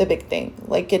the big thing.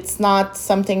 Like it's not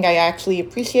something I actually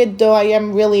appreciate. Though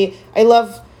I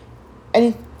love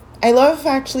and I love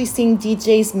actually seeing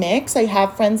DJs mix. I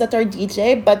have friends that are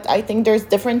DJ, but I think there's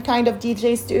different kind of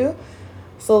DJs too.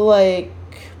 So like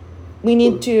we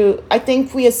need to I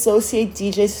think we associate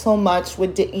DJs so much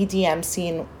with the EDM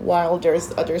scene while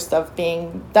there's other stuff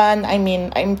being done. I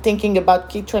mean, I'm thinking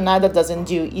about Kitronada doesn't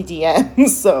do EDM,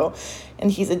 so and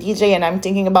he's a DJ, and I'm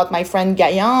thinking about my friend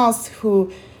Gayance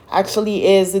who actually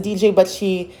is a DJ, but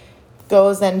she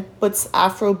goes and puts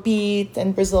Afrobeat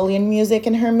and Brazilian music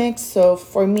in her mix. So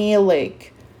for me,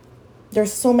 like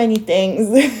there's so many things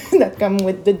that come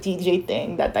with the DJ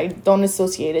thing that I don't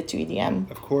associate it to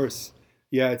EDM. Of course,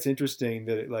 yeah, it's interesting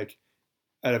that it like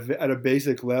at a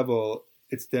basic level,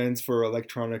 it stands for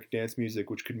electronic dance music,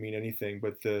 which could mean anything,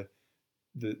 but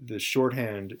the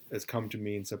shorthand has come to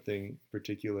mean something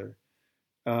particular.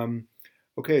 Um,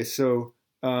 okay, so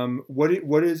what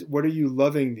are you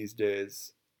loving these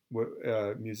days,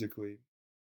 musically?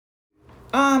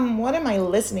 What am I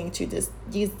listening to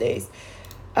these days?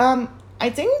 I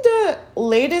think the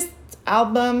latest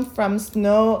album from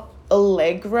Snow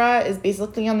Allegra is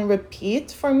basically on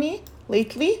repeat for me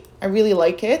lately. I really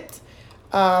like it.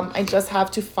 I just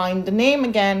have to find the name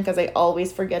again because I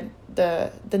always forget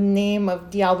the name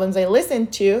of the albums I listen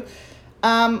to.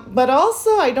 But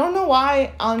also, I don't know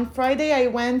why. On Friday, I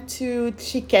went to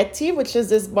Chiquetti, which is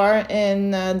this bar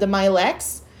in the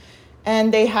Milex,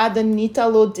 and they had an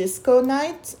Italo disco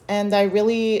night, and I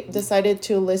really decided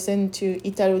to listen to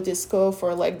Italo disco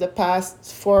for like the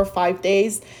past 4 or 5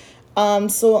 days.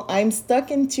 So I'm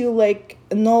stuck into like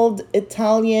an old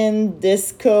Italian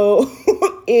disco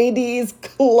 80s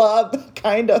club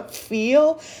kind of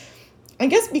feel. I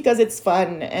guess because it's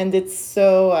fun and it's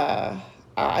so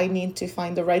I need to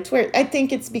find the right word. I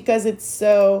think it's because it's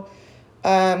so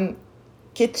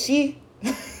kitschy.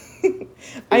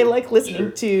 I like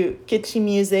listening to kitschy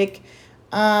music.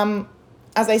 Um,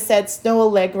 as I said, Snow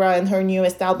Allegra and her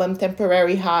newest album,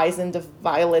 Temporary Highs in the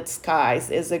Violet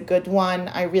Skies, is a good one.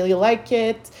 I really like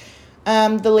it.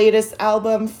 The latest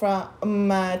album from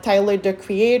Tyler the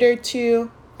Creator,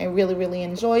 too. I really, really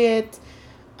enjoy it.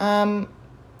 Um,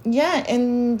 yeah,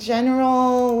 in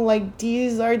general, like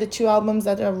these are the two albums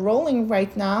that are rolling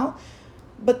right now.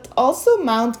 But also,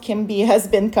 Mount Kimby has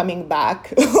been coming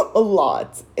back a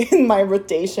lot in my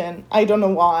rotation. I don't know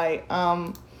why.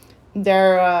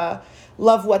 Their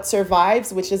Love What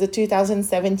Survives, which is a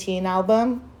 2017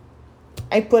 album,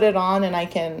 I put it on and I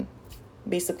can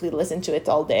basically listen to it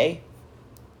all day.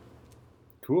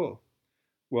 Cool.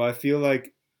 Well, I feel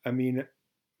like, I mean,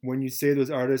 when you say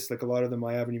those artists, like a lot of them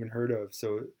I haven't even heard of,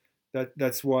 so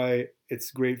that's why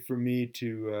it's great for me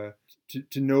to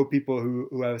know people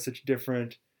who have such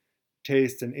different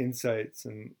tastes and insights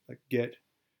and like get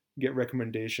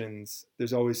recommendations.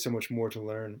 There's always so much more to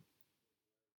learn.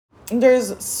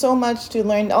 There's so much to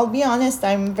learn. I'll be honest,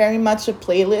 I'm very much a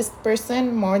playlist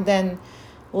person more than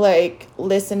like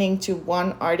listening to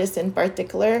one artist in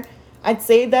particular. I'd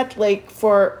say that like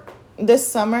for this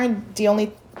summer, the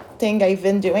only thing I've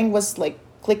been doing was like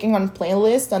clicking on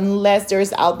playlist unless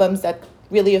there's albums that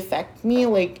really affect me.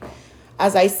 Like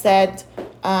as I said,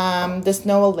 the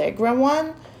Snow Allegra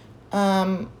one.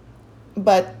 Um,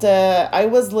 but I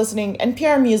was listening.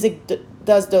 NPR Music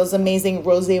does those amazing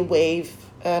Rose Wave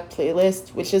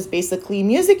playlist, which is basically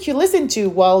music you listen to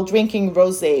while drinking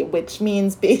rosé, which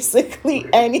means basically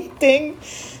anything.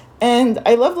 And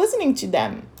I love listening to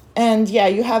them. And yeah,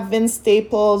 you have Vince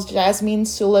Staples, Jasmine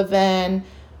Sullivan.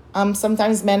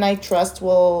 Sometimes Men I Trust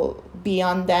will be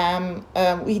on them.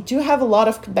 We do have a lot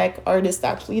of Quebec artists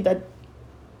actually that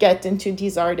get into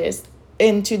these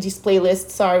playlists.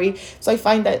 Sorry, so I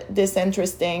find that this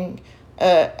interesting.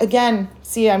 Again,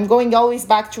 see, I'm going always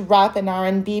back to rap and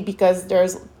R&B because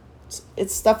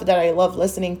it's stuff that I love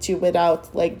listening to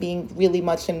without like being really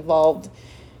much involved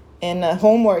in a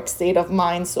homework state of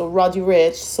mind. So Roddy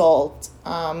Ricch, Salt,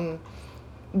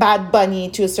 Bad Bunny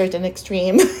to a certain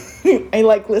extreme. I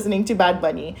like listening to Bad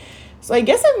Bunny. So I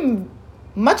guess I'm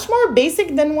much more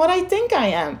basic than what I think I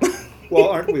am. Well,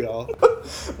 aren't we all?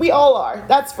 We all are,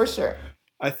 that's for sure.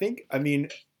 I mean,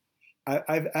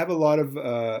 I have a lot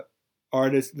of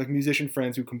artists, like musician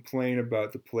friends, who complain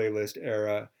about the playlist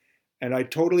era, and I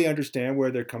totally understand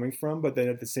where they're coming from. But then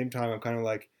at the same time, I'm kind of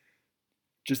like,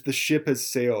 just the ship has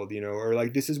sailed, or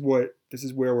like this is where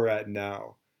we're at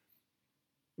now.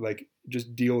 Like,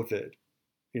 just deal with it,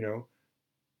 you know.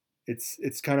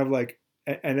 It's kind of like,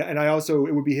 and I also,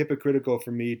 it would be hypocritical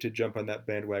for me to jump on that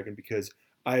bandwagon because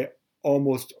I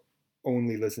almost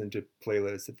only listen to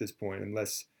playlists at this point,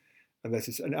 unless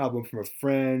it's an album from a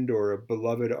friend or a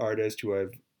beloved artist who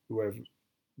I've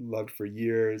loved for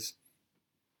years.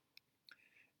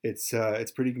 It's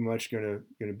pretty much gonna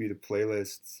be the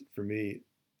playlists for me,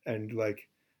 and like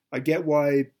I get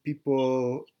why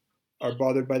people are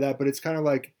bothered by that, but it's kind of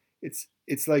like it's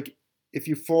like if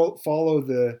you follow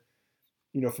the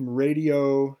from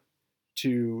radio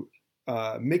to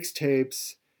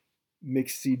mixtapes,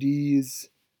 mixed CDs,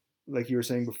 like you were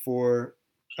saying before,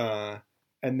 uh,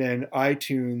 and then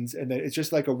iTunes, and then it's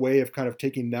just like a way of kind of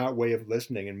taking that way of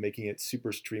listening and making it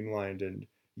super streamlined and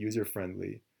user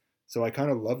friendly. So I kind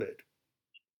of love it.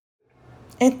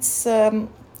 It's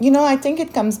I think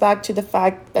it comes back to the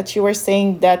fact that you were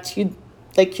saying that you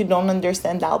don't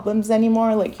understand albums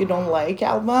anymore, like you don't like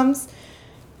albums.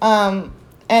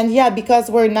 And yeah, because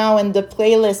we're now in the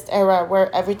playlist era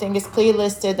where everything is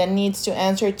playlisted and needs to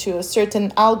answer to a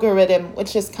certain algorithm,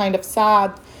 which is kind of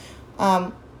sad.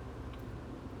 Um,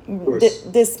 Of course.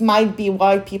 this might be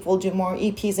why people do more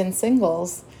EPs and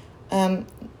singles. Um,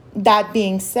 that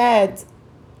being said,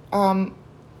 I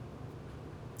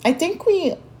think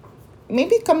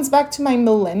maybe it comes back to my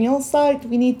millennial side.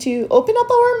 We need to open up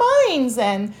our minds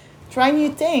and try new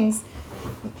things.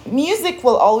 Music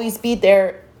will always be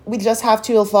there. We just have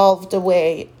to evolve the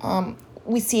way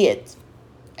we see it,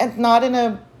 and not in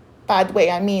a bad way.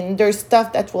 I mean, there's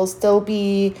stuff that will still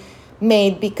be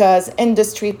made because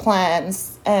industry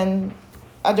plans and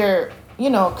other,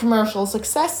 commercial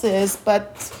successes,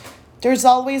 but there's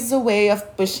always a way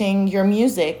of pushing your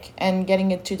music and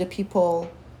getting it to the people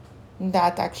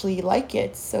that actually like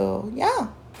it. So, yeah.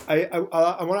 I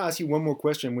want to ask you one more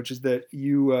question, which is that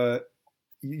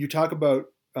you talk about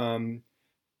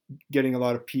getting a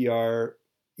lot of PR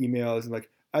emails, and like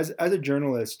as a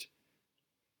journalist,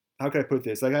 how can I put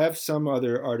this? Like I have some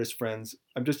other artist friends.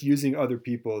 I'm just using other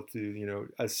people to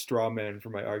as straw men for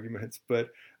my arguments, but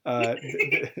uh,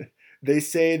 they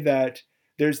say that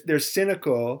they're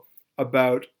cynical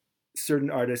about certain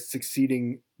artists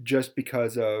succeeding just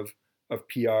because of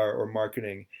PR or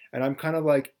marketing, and I'm kind of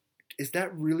like, is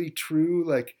that really true?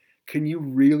 Like, can you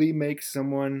really make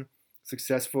someone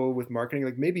successful with marketing?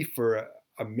 Like maybe for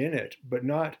a minute, but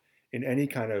not in any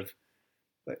kind of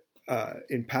like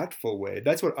impactful way.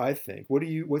 That's what I think.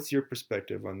 What's your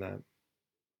perspective on that?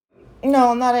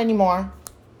 No, not anymore.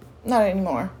 Not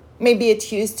anymore. Maybe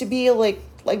it used to be like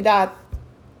that,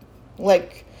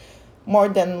 like more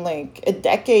than like a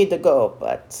decade ago,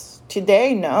 but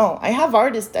today, no. I have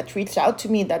artists that reach out to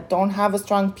me that don't have a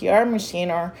strong PR machine,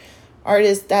 or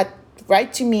artists that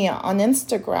write to me on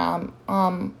Instagram.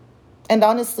 And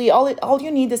honestly, all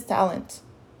you need is talent.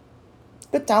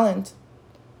 Good talent.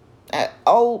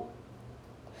 All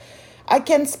I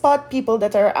can spot people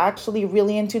that are actually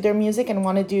really into their music and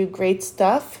want to do great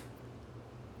stuff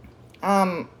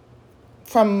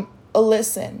from a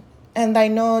listen. And I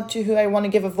know to who I want to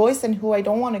give a voice and who I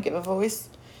don't want to give a voice.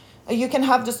 You can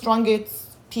have the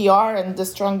strongest PR and the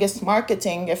strongest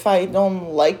marketing. If I don't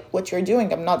like what you're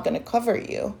doing, I'm not going to cover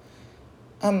you.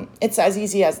 It's as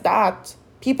easy as that.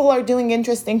 People are doing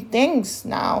interesting things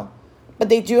now, but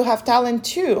they do have talent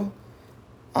too.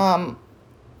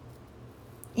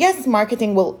 Yes,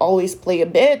 marketing will always play a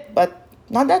bit, but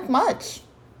not that much.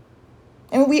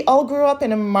 And we all grew up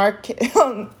in a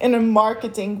in a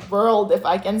marketing world, if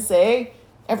I can say.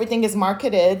 Everything is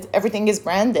marketed, everything is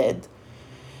branded.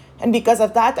 And because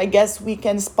of that, I guess we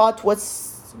can spot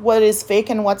what is fake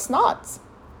and what's not.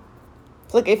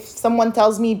 Like if someone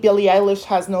tells me Billie Eilish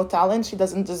has no talent, she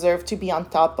doesn't deserve to be on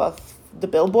top of the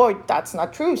billboard. That's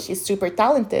not true. She's super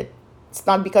talented. It's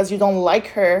not because you don't like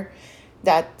her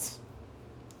that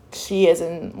she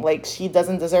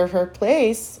doesn't deserve her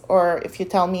place. Or if you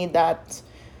tell me that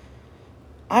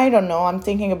I don't know. I'm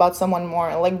thinking about someone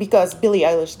more like because Billie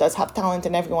Eilish does have talent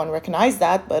and everyone recognizes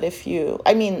that. But if you,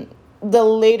 I mean, the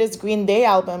latest Green Day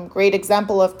album, great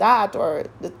example of that, or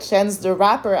the Chance the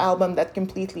Rapper album that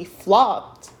completely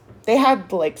flopped. They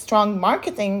had like strong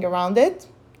marketing around it.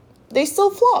 They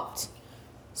still flopped.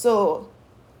 So,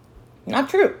 not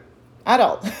true at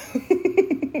all.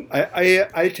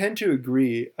 I tend to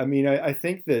agree. I mean, I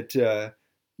think that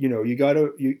you got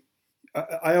to you.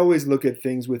 I always look at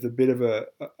things with a bit of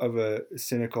a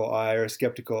cynical eye or a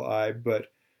skeptical eye,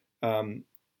 but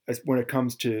when it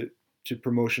comes to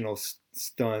promotional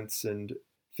stunts and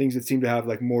things that seem to have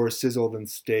like more sizzle than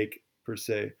steak per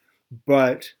se,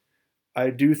 but I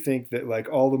do think that like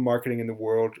all the marketing in the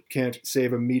world can't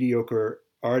save a mediocre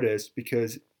artist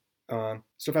because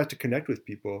stuff has to connect with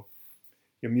people.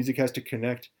 Music has to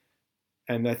connect,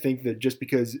 and I think that just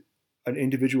because an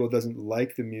individual doesn't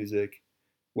like the music,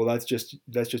 well, that's just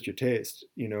your taste.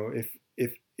 If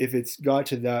it's got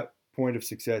to that point of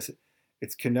success,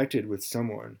 it's connected with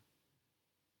someone.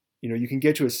 You can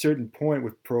get to a certain point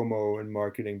with promo and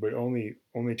marketing, but only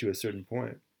to a certain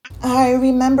point. I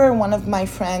remember one of my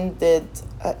friends did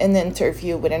an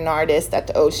interview with an artist at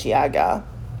Oshiaga.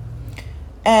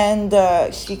 And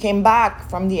she came back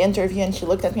from the interview and she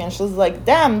looked at me and she was like,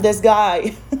 damn, this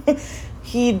guy,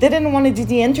 he didn't want to do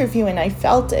the interview and I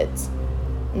felt it.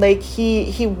 Like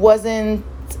he wasn't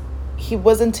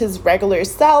his regular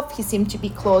self. He seemed to be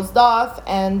closed off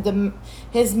and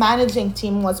his managing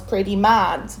team was pretty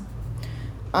mad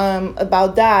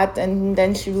about that. And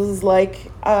then she was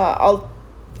like,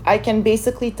 I can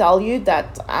basically tell you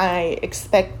that I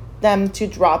expect them to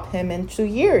drop him in 2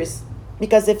 years.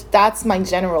 Because if that's my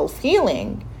general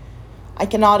feeling, I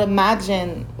cannot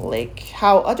imagine like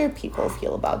how other people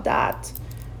feel about that.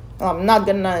 I'm not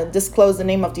gonna disclose the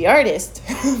name of the artist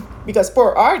because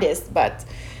poor artist, but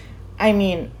I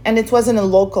mean, and it wasn't a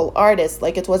local artist,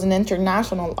 like it was an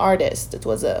international artist. It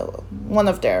was one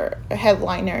of their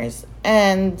headliners,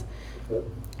 and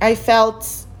I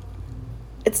felt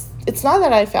it's not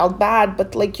that I felt bad,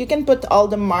 but like you can put all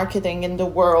the marketing in the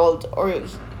world, or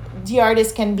the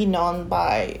artist can be known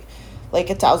by like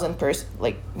 1,000 person,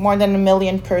 like more than 1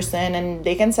 million person, and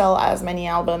they can sell as many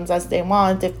albums as they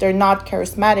want. If they're not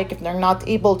charismatic, if they're not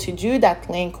able to do that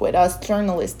link with us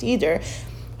journalists either,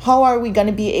 how are we going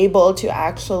to be able to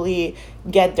actually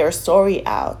get their story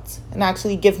out and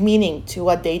actually give meaning to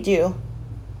what they do?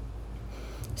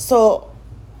 So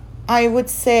I would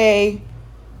say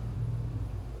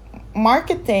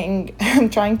marketing, I'm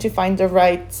trying to find the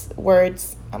right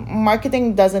words.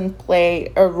 Marketing doesn't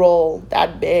play a role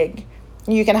that big.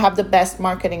 You can have the best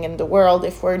marketing in the world.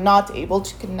 If we're not able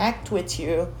to connect with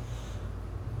you,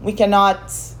 we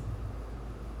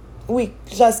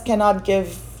just cannot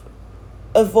give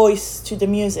a voice to the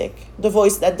music, the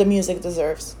voice that the music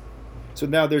deserves. So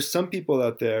now there's some people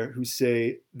out there who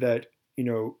say that,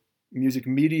 music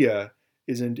media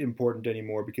isn't important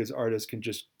anymore because artists can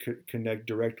just connect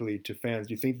directly to fans.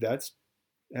 Do you think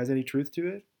has any truth to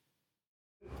it?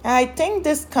 I think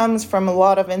this comes from a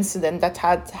lot of incident that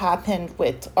had happened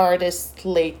with artists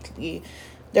lately.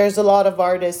 There's a lot of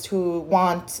artists who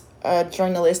want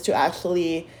journalists to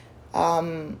actually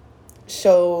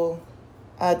show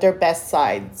their best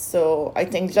side. So I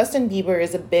think Justin Bieber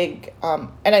is a big,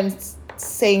 and I'm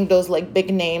saying those like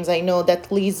big names. I know that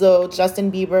Lizzo,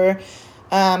 Justin Bieber,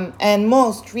 and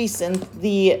most recent,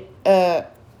 the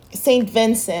St.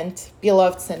 Vincent,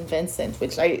 beloved St. Vincent,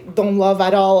 which I don't love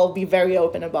at all. I'll be very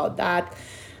open about that.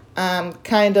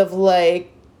 Kind of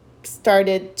like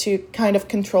started to kind of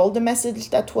control the message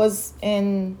that was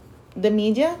in the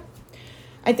media.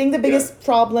 I think the biggest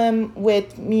problem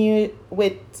with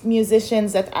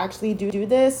musicians that actually do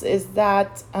this is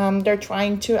that they're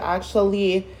trying to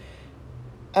actually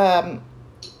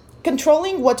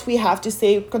controlling what we have to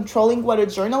say, controlling what a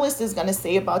journalist is going to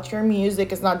say about your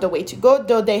music is not the way to go,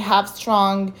 though they have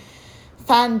strong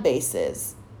fan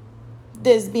bases.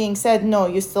 This being said, no,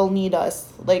 you still need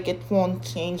us. Like, it won't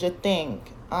change a thing.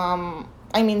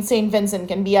 I mean, St. Vincent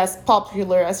can be as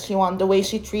popular as she wants. The way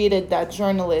she treated that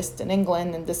journalist in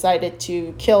England and decided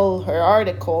to kill her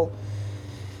article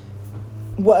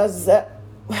was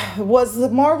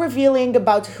more revealing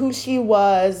about who she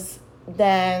was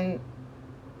than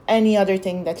any other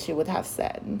thing that she would have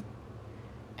said.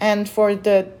 And for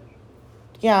the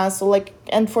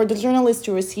journalist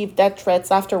to receive death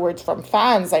threats afterwards from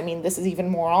fans, I mean, this is even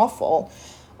more awful.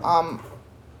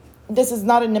 This is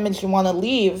not an image you want to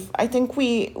leave. I think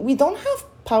we don't have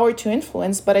power to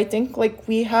influence, but I think like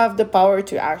we have the power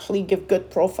to actually give good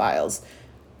profiles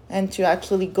and to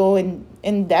actually go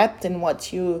in depth in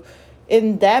what you're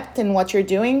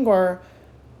doing or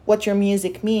what your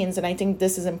music means, and I think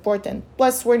this is important.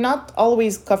 Plus, we're not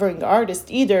always covering the artist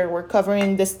either. We're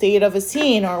covering the state of a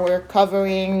scene, or we're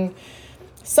covering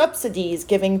subsidies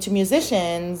giving to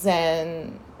musicians.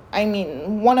 And I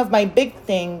mean, one of my big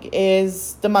thing is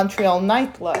the Montreal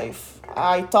nightlife.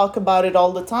 I talk about it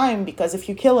all the time because if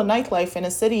you kill a nightlife in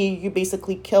a city, you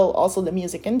basically kill also the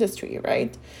music industry,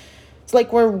 right? It's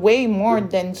like we're way more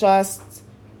than just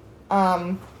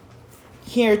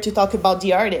here to talk about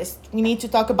the artist. We need to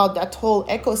talk about that whole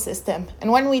ecosystem.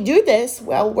 And when we do this,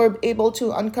 well, we're able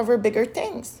to uncover bigger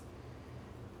things.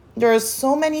 There are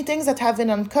so many things that have been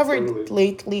uncovered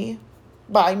lately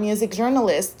by music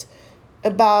journalists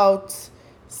about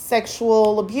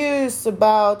sexual abuse,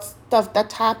 about stuff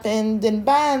that happened in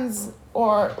bands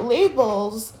or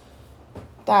labels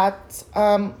that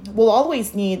will always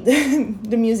need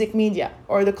the music media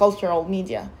or the cultural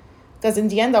media. Because in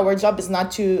the end, our job is not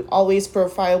to always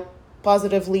profile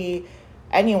positively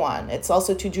anyone. It's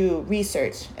also to do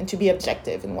research and to be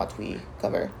objective in what we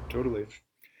cover. Totally.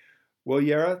 Well,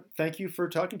 Yara, thank you for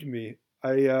talking to me.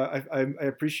 I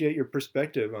appreciate your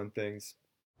perspective on things.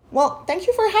 Well, thank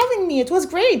you for having me. It was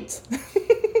great.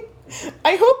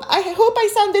 I hope I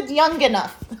sounded young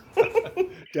enough.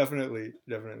 Definitely.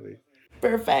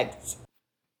 Perfect.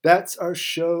 That's our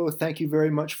show. Thank you very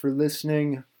much for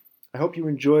listening. I hope you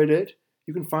enjoyed it.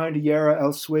 You can find Yara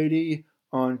El-Suwaidi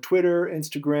on Twitter,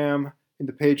 Instagram, in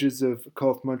the pages of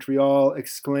Cult Montreal,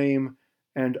 Exclaim,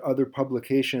 and other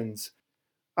publications.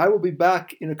 I will be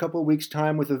back in a couple of weeks'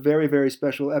 time with a very, very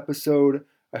special episode.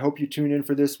 I hope you tune in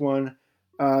for this one.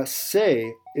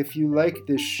 Say, if you like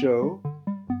this show,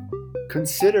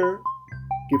 consider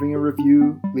giving a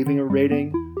review, leaving a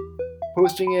rating,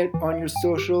 posting it on your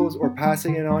socials, or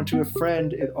passing it on to a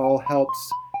friend. It all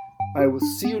helps. I will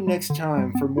see you next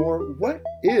time for more What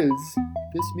Is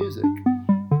This Music?